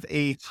that have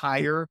a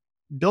higher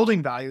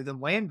building value than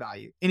land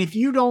value. And if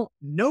you don't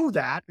know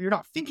that, or you're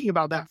not thinking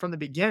about that from the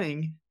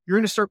beginning, you're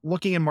going to start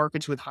looking in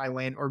markets with high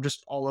land or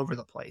just all over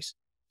the place.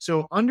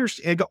 So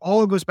it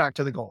all goes back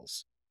to the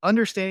goals.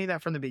 Understanding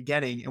that from the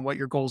beginning and what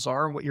your goals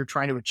are and what you're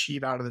trying to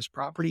achieve out of this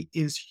property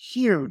is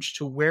huge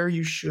to where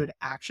you should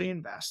actually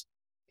invest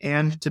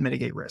and to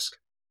mitigate risk.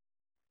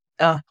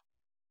 Uh,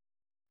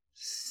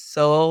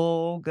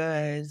 so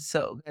good.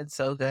 So good.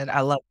 So good.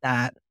 I love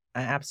that.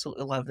 I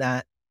absolutely love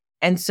that.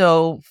 And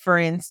so, for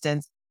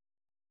instance,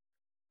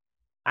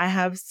 I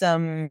have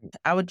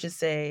I would just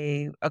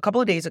say a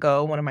couple of days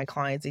ago, one of my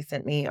clients, they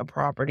sent me a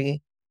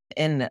property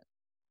in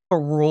a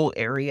rural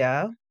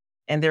area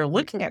and they're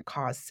looking at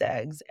cost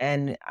segs.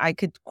 And I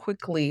could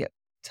quickly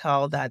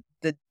tell that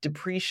the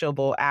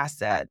depreciable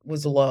asset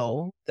was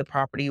low. The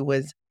property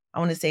was, I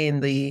want to say, in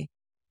the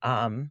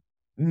um,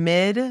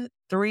 mid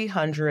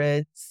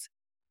 300s,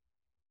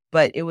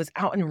 but it was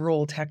out in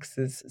rural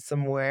Texas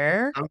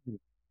somewhere.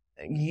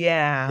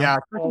 Yeah. Yeah,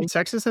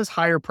 Texas has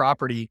higher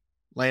property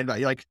land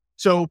value.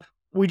 So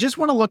we just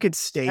want to look at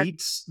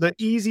states. The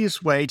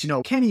easiest way to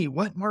know, Kenny,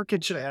 what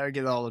market should I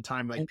get it all the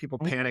time? Like people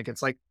panic.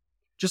 It's like,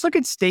 just look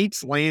at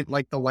states land,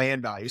 like the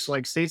land value. So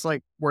like states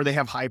like where they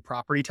have high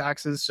property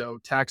taxes. So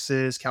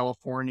Texas,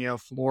 California,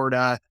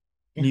 Florida,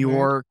 New Mhm,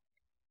 York,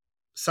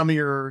 some of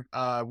your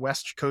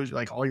West Coast,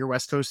 like all your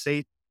West Coast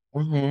states,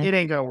 mhm, it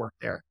ain't gonna work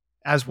there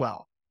as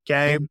well.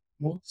 Okay.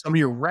 mhm. Some of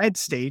your red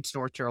states,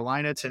 North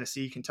Carolina,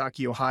 Tennessee,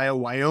 Kentucky, Ohio,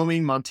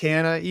 Wyoming,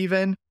 Montana,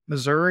 even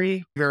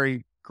Missouri,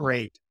 very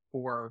great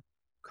for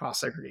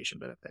cost segregation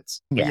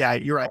benefits. But Yeah, yeah,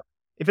 you're right.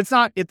 If it's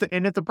not, if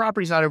the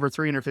property's not over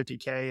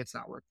 350K, it's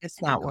not worth it's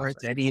doing not cost worth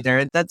it segregation.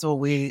 either. That's what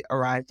we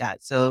arrived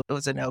at, so it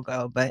was a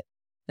no-go, but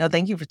no,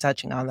 thank you for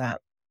touching on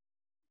that.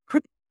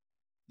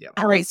 Yeah.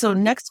 Alright, so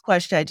next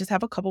question, I just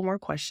have a couple more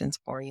questions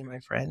for you, my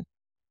friend.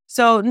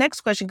 So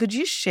next question, could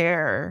you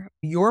share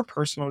your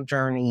personal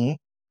journey,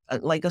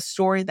 like a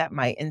story that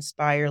might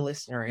inspire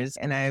listeners?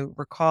 And I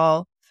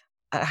recall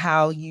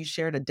how you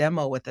shared a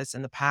demo with us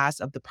in the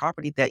past of the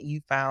property that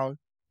you found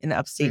in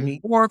upstate New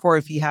York, or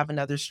if you have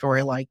another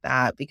story like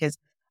that, because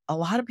a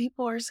lot of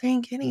people are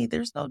saying, Kenny,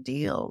 there's no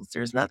deals,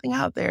 there's nothing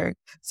out there.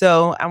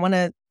 So I want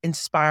to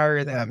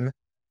inspire them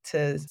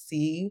to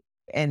see,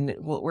 and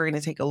we're going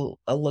to take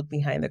a look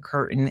behind the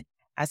curtain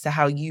as to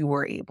how you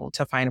were able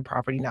to find a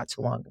property not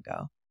too long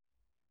ago.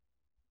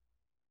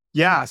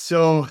 Yeah.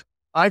 So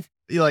I've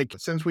like,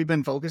 since we've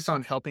been focused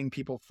on helping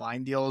people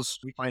find deals,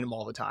 we find them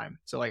all the time.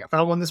 So like I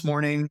found one this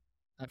morning.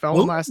 I found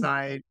one Ooh. last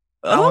night.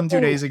 Found one 2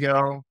 days Oh,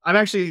 ago.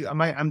 I'm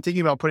thinking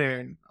about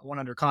putting one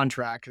under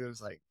contract. It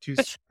was like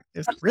it's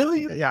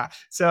really, yeah.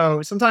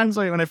 So sometimes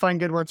like when I find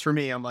good ones for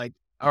me, I'm like,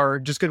 or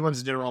just good ones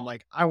in general, I'm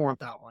like, I want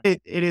that one.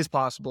 It is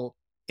possible.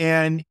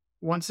 And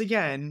once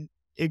again,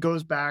 it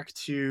goes back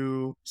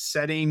to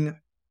setting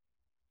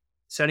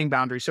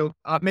boundaries. So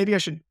maybe I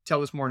should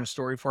tell this more in a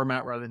story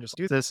format rather than just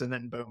do this and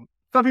then boom.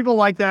 Some people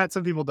like that,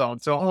 some people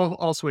don't. So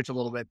I'll switch a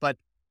little bit. But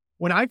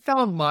when I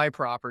found my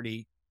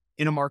property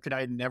in a market I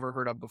had never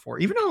heard of before,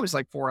 even though it was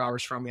like 4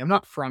 hours from me, I'm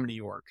not from New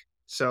York,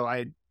 so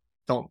I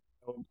don't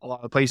know a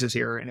lot of places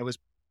here, and it was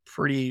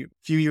pretty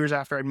few years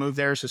after I'd moved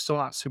there, so still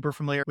not super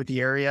familiar with the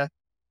area.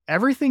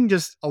 Everything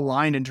just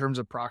aligned in terms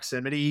of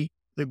proximity,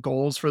 the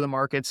goals for the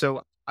market.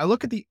 So I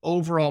look at the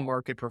overall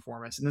market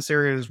performance, and this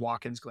area is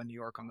Watkins Glen, New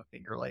York on the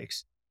Finger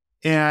Lakes.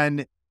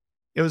 And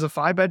it was a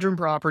 5-bedroom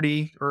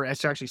property, or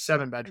it's actually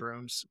 7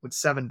 bedrooms with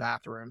 7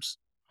 bathrooms.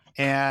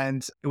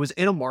 And it was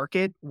in a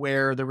market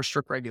where there was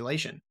strict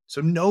regulation.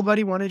 So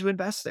nobody wanted to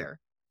invest there.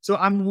 So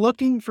I'm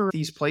looking for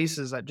these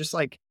places that just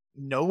like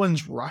no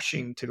one's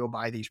rushing to go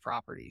buy these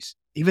properties,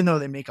 even though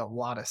they make a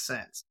lot of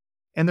sense.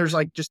 And there's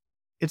like just,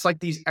 it's like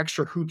these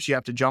extra hoops you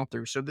have to jump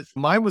through. So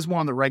mine was more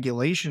on the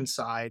regulation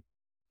side,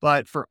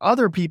 but for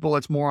other people,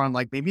 it's more on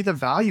like maybe the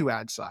value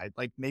add side.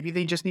 Like maybe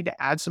they just need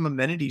to add some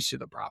amenities to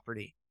the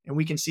property. And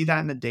we can see that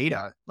in the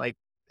data, like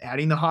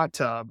adding the hot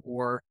tub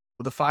or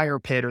the fire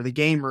pit or the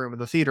game room or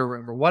the theater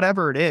room or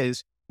whatever it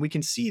is, we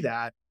can see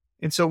that.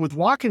 And so with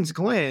Watkins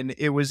Glen,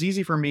 it was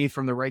easy for me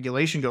from the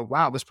regulation go,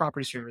 wow, this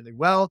property's doing really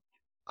well.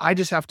 I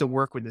just have to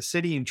work with the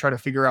city and try to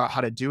figure out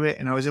how to do it.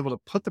 And I was able to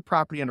put the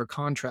property under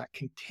contract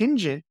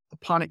contingent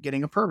upon it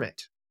getting a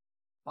permit.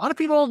 A lot of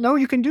people don't know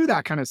you can do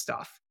that kind of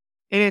stuff.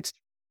 And it's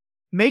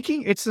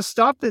the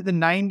stuff that the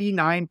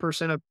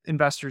 99% of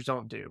investors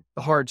don't do,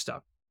 the hard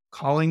stuff,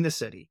 calling the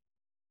city,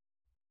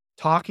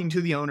 talking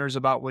to the owners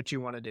about what you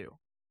want to do,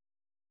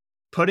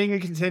 putting a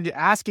contingent,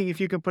 asking if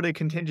you can put a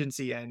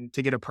contingency in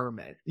to get a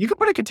permit. You can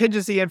put a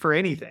contingency in for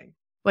anything.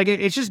 Like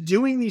it's just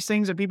doing these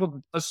things that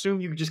people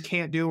assume you just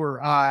can't do, or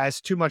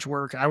it's too much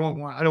work. I don't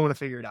want to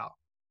figure it out.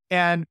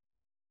 And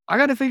I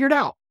got to figure it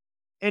out.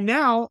 And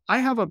now I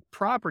have a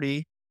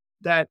property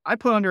that I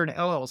put under an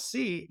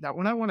LLC that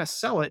when I want to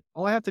sell it,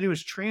 all I have to do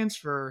is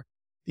transfer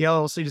the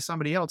LLC to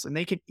somebody else and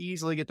they can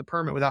easily get the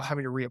permit without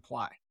having to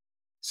reapply.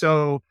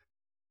 So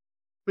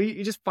but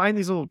you just find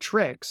these little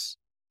tricks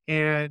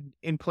and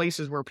in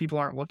places where people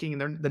aren't looking, and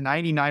they're the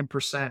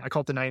 99%, I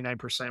call it the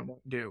 99%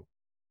 won't do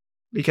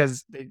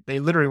because they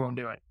literally won't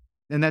do it.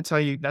 And that's how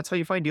you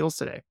find deals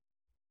today.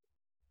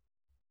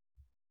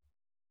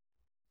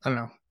 I don't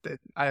know.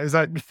 Is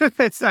that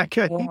it's not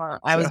good.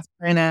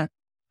 Yeah,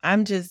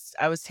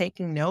 I was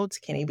taking notes,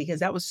 Kenny, because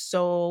that was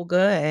so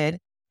good.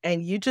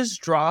 And you just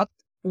dropped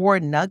 4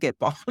 nugget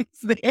bombs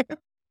there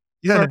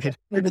Yeah,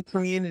 for the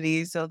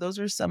community. So those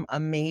are some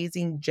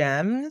amazing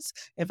gems.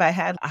 If I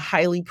had a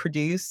highly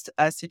produced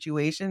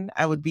situation,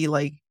 I would be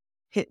like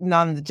hitting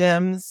on the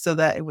gems so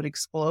that it would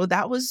explode.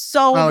 That was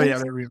so oh good. yeah,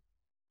 there we go.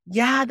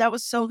 Yeah, that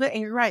was so good.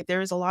 And you're right.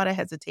 There is a lot of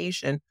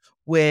hesitation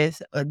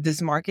with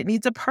this market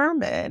needs a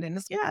permit.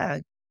 And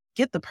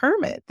get the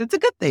permit. That's a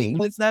good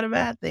thing. It's not a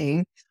bad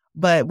thing.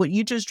 But what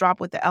you just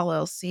dropped with the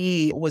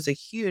LLC was a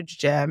huge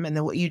gem. And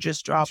then what you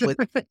just dropped with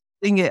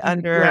putting it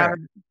under.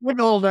 Went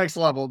a little next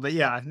level, but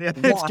yeah,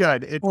 it's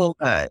good. It's So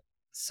good.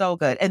 So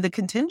good. And the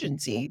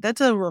contingency,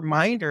 that's a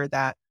reminder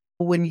that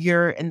when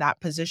you're in that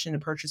position to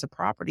purchase a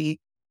property,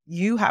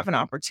 you have an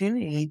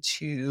opportunity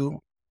to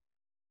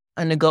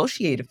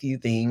negotiate a few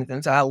things.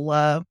 And so I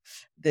love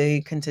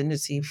the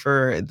contingency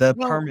for the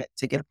permit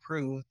to get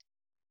approved.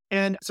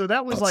 And so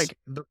that was like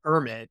the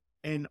permit.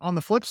 And on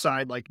the flip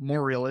side, like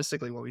more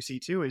realistically, what we see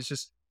too is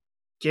just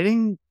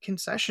getting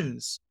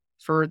concessions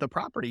for the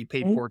property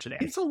paid for today.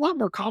 It's a lot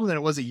more common than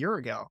it was a year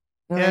ago.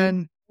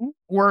 And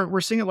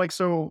we're seeing it like,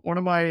 so one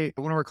of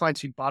our clients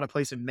who bought a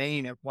place in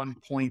Maine at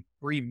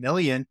 1.3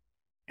 million.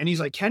 And he's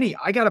like, Kenny,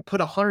 I got to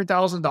put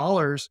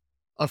 $100,000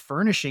 of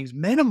furnishings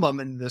minimum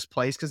in this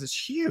place because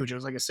it's huge. It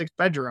was like a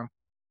 6-bedroom.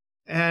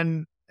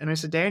 And I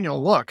said,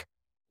 Daniel, look,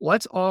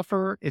 let's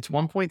offer, it's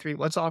 1.3,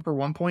 let's offer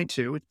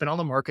 1.2. It's been on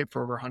the market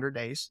for over 100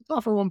 days. Let's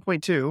offer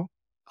 1.2,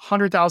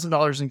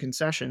 $100,000 in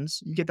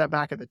concessions. You get that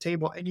back at the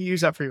table and you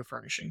use that for your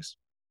furnishings.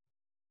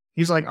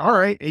 He's like, all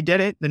right, he did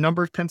it. The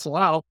numbers pencil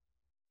out.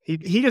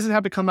 He doesn't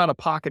have to come out of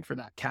pocket for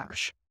that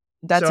cash.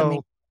 That's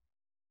amazing.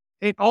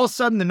 All of a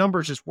sudden the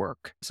numbers just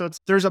work. So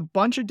there's a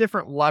bunch of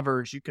different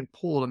levers you can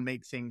pull to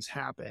make things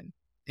happen.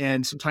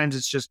 And sometimes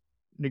it's just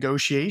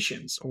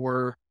negotiations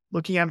or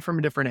looking at it from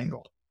a different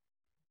angle.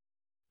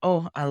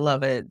 Oh, I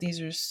love it. These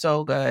are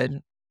so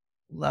good.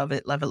 Love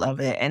it, love it, love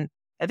it. And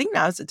I think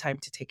now is the time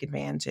to take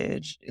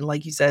advantage.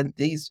 Like you said,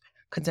 these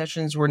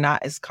concessions were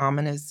not as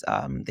common as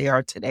they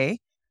are today.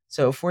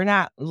 So if we're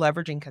not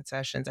leveraging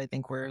concessions, I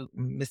think we're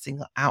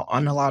missing out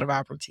on a lot of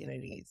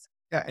opportunities.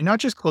 Yeah, and not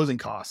just closing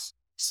costs.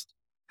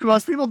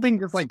 Most people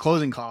think it's like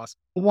closing costs.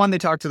 One, they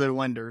talk to their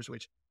lenders,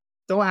 which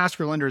don't ask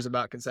for lenders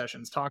about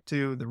concessions. Talk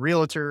to the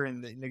realtor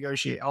and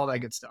negotiate all that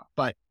good stuff.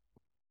 But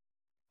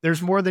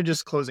there's more than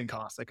just closing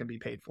costs that can be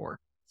paid for.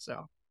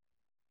 So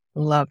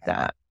love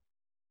that.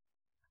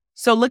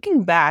 So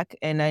looking back,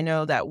 and I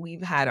know that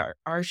we've had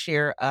our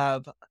share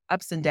of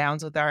ups and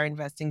downs with our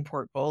investing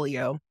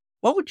portfolio.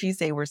 What would you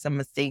say were some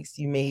mistakes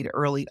you made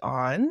early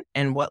on,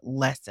 and what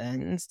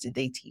lessons did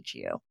they teach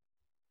you?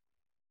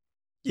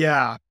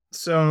 Yeah.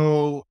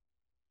 So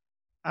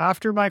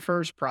after my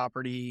first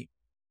property,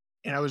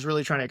 and I was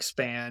really trying to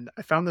expand,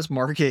 I found this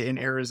market in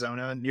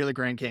Arizona near the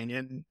Grand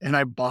Canyon, and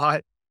I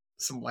bought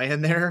some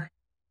land there.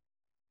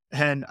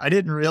 And I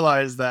didn't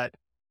realize that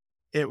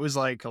it was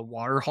like a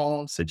water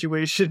haul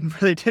situation where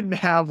they didn't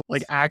have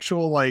like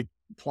actual like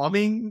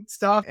plumbing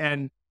stuff.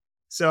 And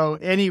so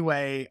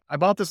anyway, I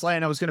bought this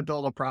land. I was going to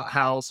build a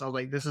house. I was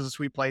like, this is a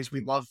sweet place.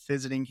 We love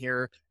visiting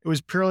here. It was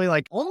purely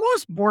like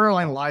almost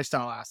borderline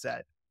lifestyle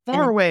asset,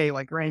 far away,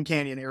 like Grand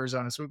Canyon,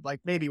 Arizona. So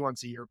like maybe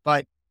once a year,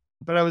 but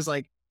I was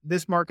like,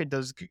 this market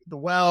does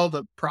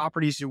the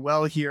properties do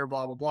well here,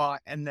 blah, blah, blah.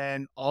 And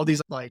then all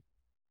these like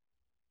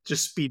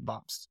just speed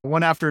bumps,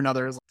 one after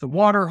another. Is the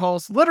water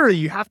holes. Literally,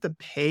 you have to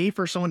pay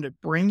for someone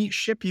to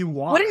ship you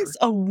What water. is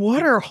a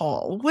water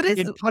hole? What is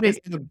And put it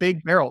in a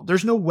big barrel.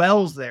 There's no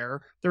wells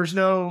there. There's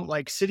no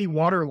like city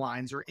water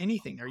lines or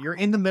anything there. You're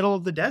in the middle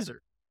of the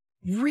desert.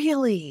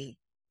 Really?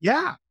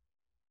 Yeah.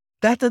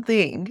 That's a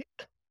thing.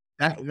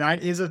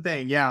 That is a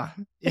thing. Yeah.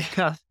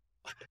 Yeah.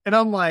 And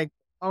I'm like,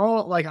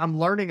 oh, like I'm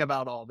learning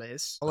about all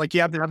this. Like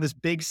you have to have this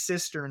big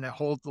cistern that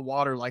holds the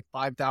water like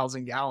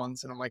 5,000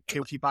 gallons. And I'm like,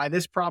 okay, if you buy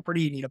this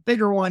property, you need a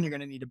bigger one. You're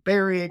going to need to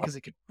bury it because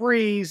it could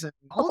freeze and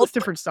all this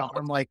different stuff.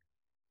 I'm like,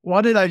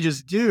 what did I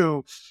just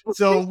do?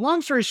 So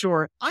long story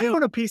short, I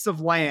own a piece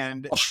of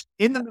land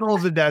in the middle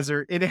of the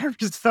desert in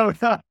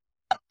Arizona.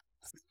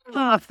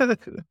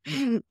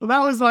 That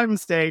was my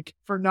mistake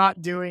for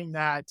not doing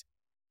that.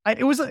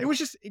 It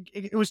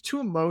was too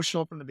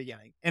emotional from the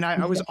beginning. And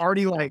I was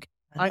already like,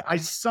 I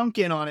sunk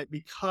in on it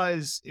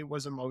because it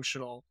was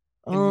emotional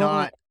and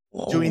not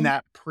doing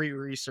that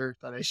pre-research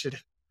that I should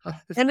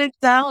have. And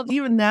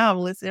even now I'm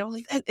listening, I'm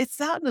like, it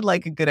sounded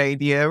like a good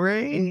idea,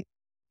 right?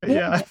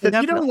 Yeah. You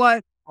know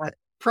what?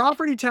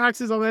 Property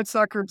taxes on that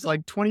sucker is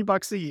like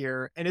 $20 a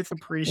year and it's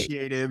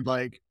appreciated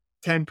like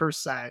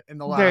 10% in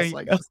the last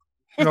like,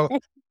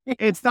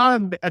 it's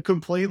not a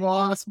complete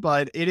loss,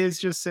 but it is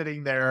just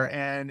sitting there.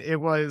 And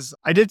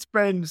I did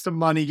spend some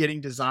money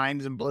getting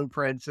designs and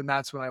blueprints. And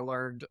that's when I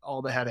learned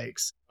all the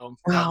headaches. That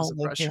was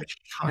a frustrating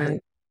part.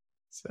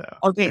 So,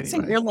 okay.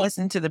 So your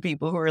lesson to the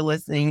people who are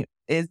listening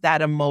is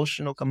that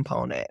emotional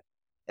component.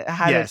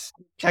 How to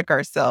check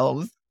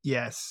ourselves.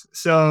 Yes.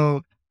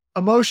 So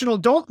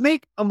don't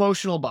make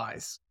emotional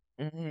buys.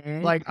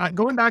 Like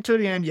going back to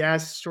it again,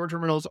 yes, short-term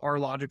rentals are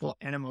logical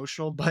and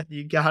emotional, but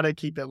you got to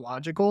keep it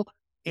logical.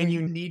 And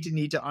you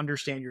need to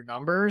understand your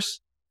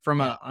numbers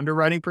from an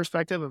underwriting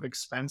perspective of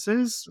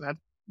expenses. That's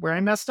where I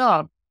messed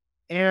up.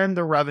 And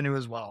the revenue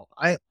as well.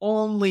 I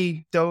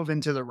only dove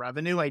into the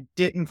revenue. I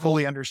didn't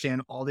fully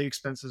understand all the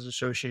expenses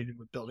associated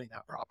with building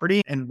that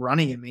property and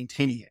running and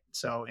maintaining it.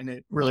 And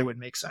it really would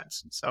make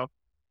sense. And so,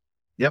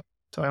 yep.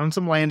 So I own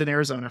some land in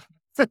Arizona.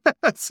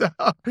 So,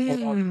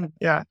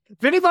 yeah.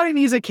 If anybody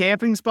needs a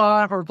camping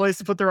spot or a place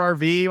to put their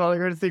RV while they're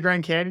going to the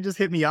Grand Canyon, just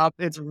hit me up.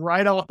 It's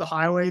right off the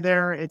highway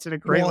there. It's in a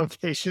great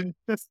location.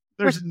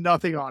 There's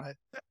nothing on it.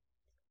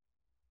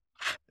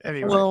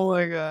 Anyway. Oh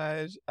my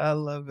gosh. I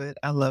love it.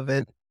 I love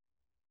it.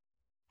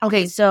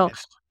 Okay. So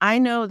I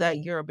know that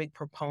you're a big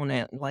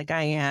proponent, like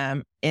I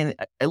am, in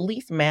at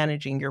least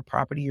managing your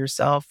property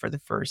yourself for the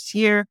first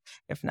year,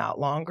 if not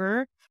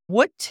longer.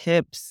 What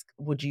tips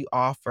would you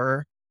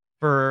offer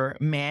for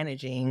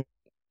managing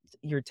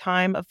your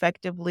time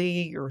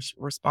effectively, your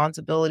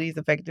responsibilities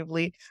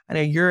effectively? I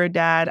know you're a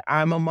dad,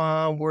 I'm a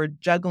mom, we're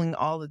juggling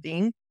all the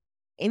things.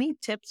 Any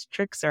tips,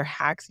 tricks, or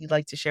hacks you'd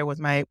like to share with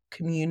my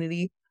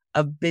community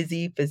of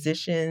busy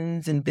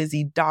physicians and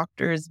busy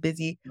doctors,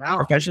 busy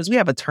professionals? We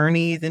have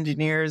attorneys,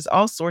 engineers,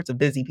 all sorts of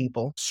busy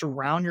people.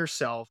 Surround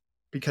yourself,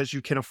 because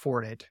you can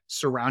afford it.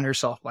 Surround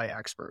yourself by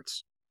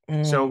experts.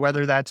 So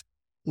whether that's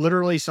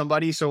literally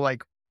somebody, so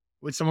like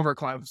with some of our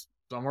clients,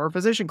 some of our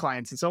physician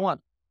clients and so on,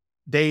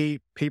 they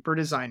paper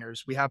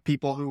designers. We have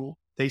people who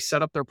they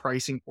set up their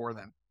pricing for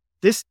them.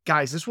 This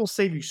will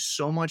save you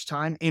so much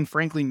time and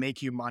frankly,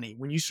 make you money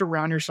when you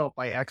surround yourself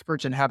by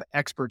experts and have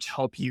experts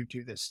help you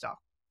do this stuff.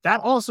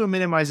 That also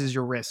minimizes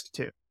your risk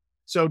too.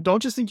 So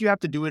don't just think you have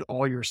to do it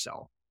all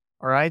yourself.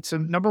 All right. So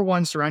number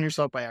one, surround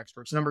yourself by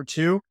experts. Number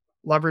two,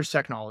 leverage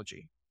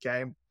technology.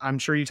 Okay. I'm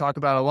sure you talk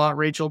about it a lot,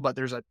 Rachel, but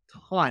there's a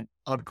ton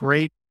of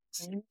great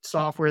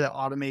software that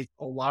automates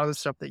a lot of the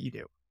stuff that you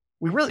do.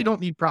 We really don't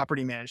need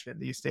property management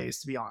these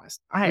days, to be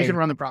honest. We can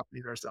run the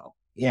properties ourselves.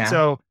 Yeah.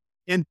 So,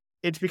 and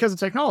it's because of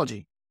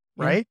technology,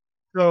 right?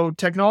 So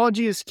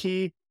technology is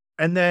key.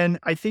 And then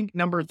I think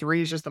number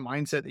three is just the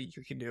mindset that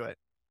you can do it,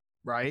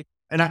 right?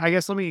 And I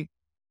guess let me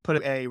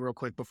put A real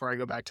quick before I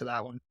go back to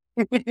that one.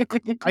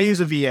 I use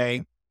a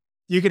VA.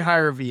 You can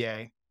hire a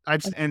VA.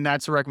 And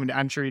that's a recommendation.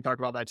 I'm sure you talk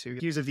about that too.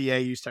 Use a VA,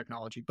 use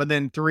technology. But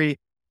then three,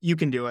 you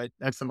can do it.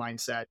 That's the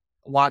mindset.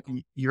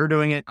 You're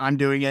doing it. I'm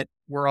doing it.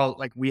 We're all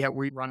like, we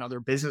run other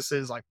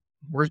businesses. Like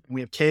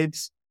we have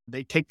kids.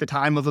 They take the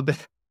time of a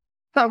bit.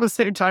 At the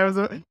same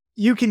time,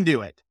 you can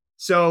do it.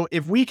 So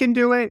if we can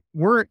do it,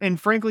 and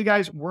frankly,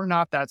 guys, we're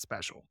not that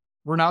special.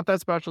 We're not that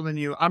special than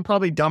you. I'm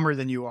probably dumber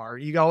than you are.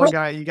 You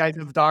guys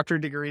have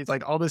doctorate degrees,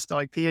 like all this stuff,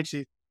 like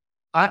PhD.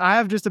 I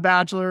have just a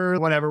bachelor,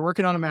 whatever,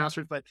 working on a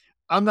master's, but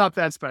I'm not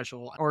that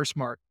special or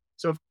smart.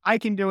 So if I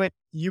can do it,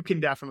 you can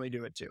definitely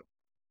do it too.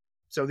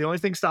 So the only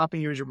thing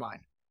stopping you is your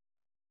mind.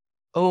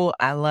 Oh,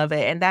 I love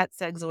it. And that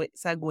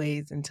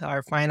segues into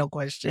our final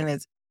question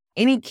is,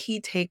 any key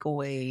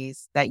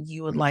takeaways that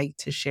you would like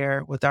to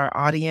share with our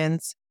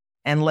audience,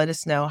 and let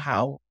us know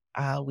how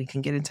we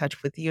can get in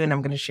touch with you. And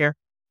I'm going to share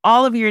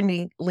all of your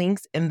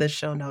links in the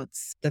show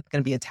notes that's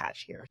going to be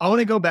attached here. I want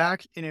to go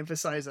back and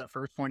emphasize that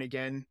first point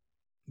again.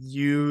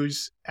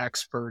 Use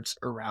experts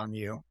around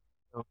you.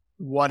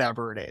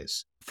 whatever it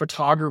is.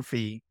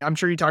 Photography. I'm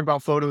sure you talk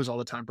about photos all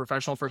the time,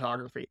 professional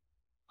photography.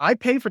 I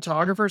pay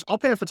photographers. I'll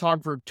pay a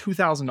photographer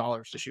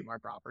 $2,000 to shoot my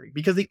property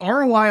because the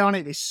ROI on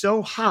it is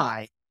so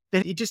high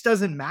that it just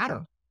doesn't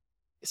matter.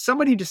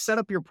 Somebody just set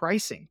up your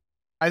pricing.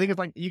 I think it's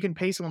like you can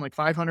pay someone like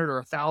 $500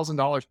 or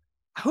 $1,000.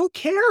 Who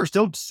cares?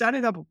 They'll set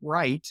it up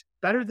right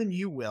better than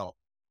you will.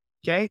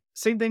 Okay.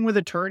 Same thing with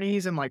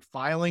attorneys and like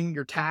filing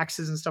your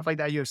taxes and stuff like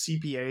that. You have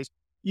CPAs.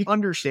 You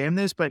understand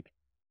this, but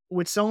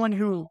with someone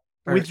who,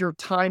 with your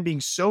time being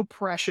so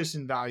precious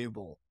and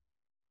valuable,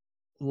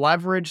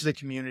 leverage the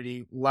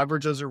community,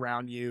 leverage those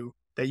around you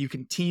that you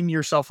can team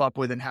yourself up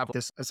with and have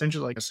this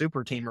essentially like a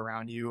super team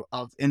around you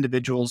of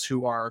individuals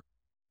who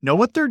know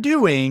what they're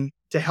doing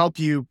to help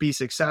you be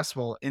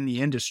successful in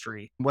the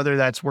industry, whether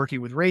that's working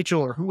with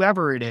Rachel or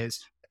whoever it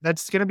is.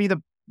 That's going to be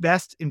the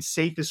best and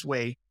safest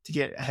way to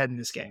get ahead in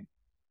this game.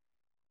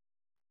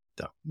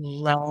 So.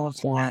 Love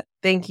that.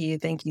 Thank you.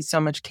 Thank you so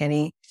much,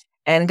 Kenny.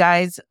 And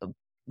guys,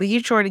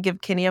 be sure to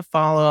give Kenny a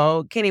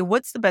follow. Kenny,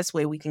 what's the best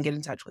way we can get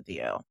in touch with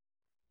you?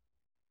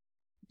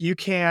 You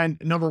can,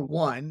 number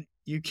one,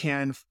 you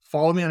can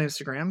follow me on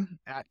Instagram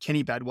at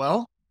Kenny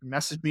Bedwell.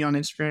 Message me on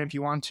Instagram if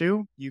you want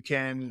to.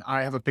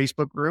 I have a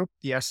Facebook group,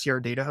 the STR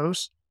Data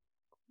Host.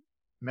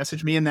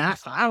 Message me in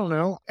that. I don't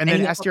know. And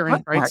then STR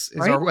Insights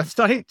is our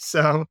website.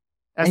 So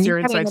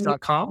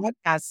strinsights.com.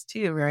 Podcast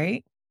too,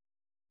 right?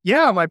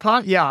 Yeah, my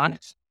I'm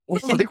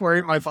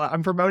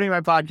promoting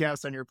my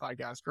podcast on your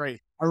podcast.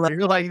 Great.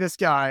 You're like this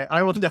guy.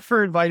 I will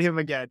never invite him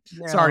again.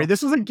 No. Sorry,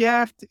 this was a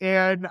gift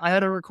and I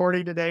had a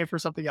recording today for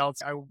something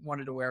else I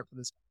wanted to wear for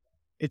this.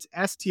 It's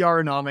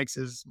STRonomics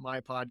is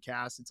my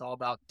podcast. It's all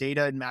about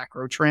data and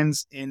macro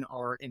trends in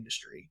our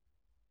industry.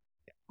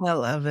 I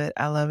love it.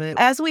 I love it.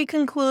 As we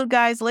conclude,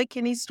 guys, let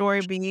Kenny's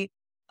story be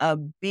a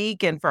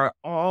beacon for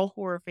all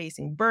who are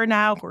facing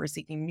burnout, who are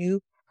seeking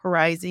new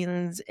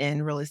horizons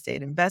in real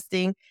estate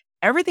investing.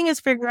 Everything is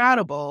figure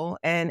outable,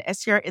 and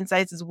STR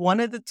Insights is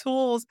one of the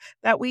tools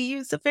that we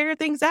use to figure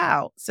things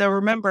out. So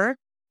remember,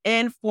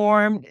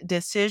 informed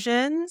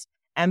decisions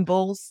and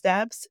bold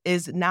steps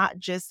is not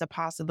just a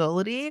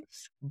possibility,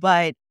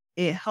 but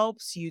it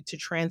helps you to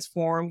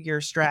transform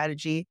your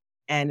strategy.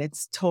 And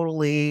it's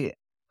totally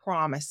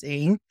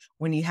promising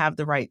when you have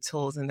the right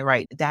tools and the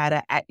right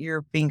data at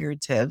your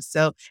fingertips.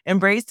 So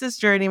embrace this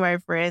journey, my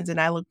friends. And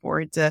I look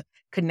forward to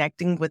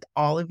connecting with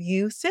all of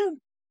you soon.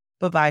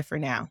 Bye-bye for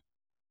now.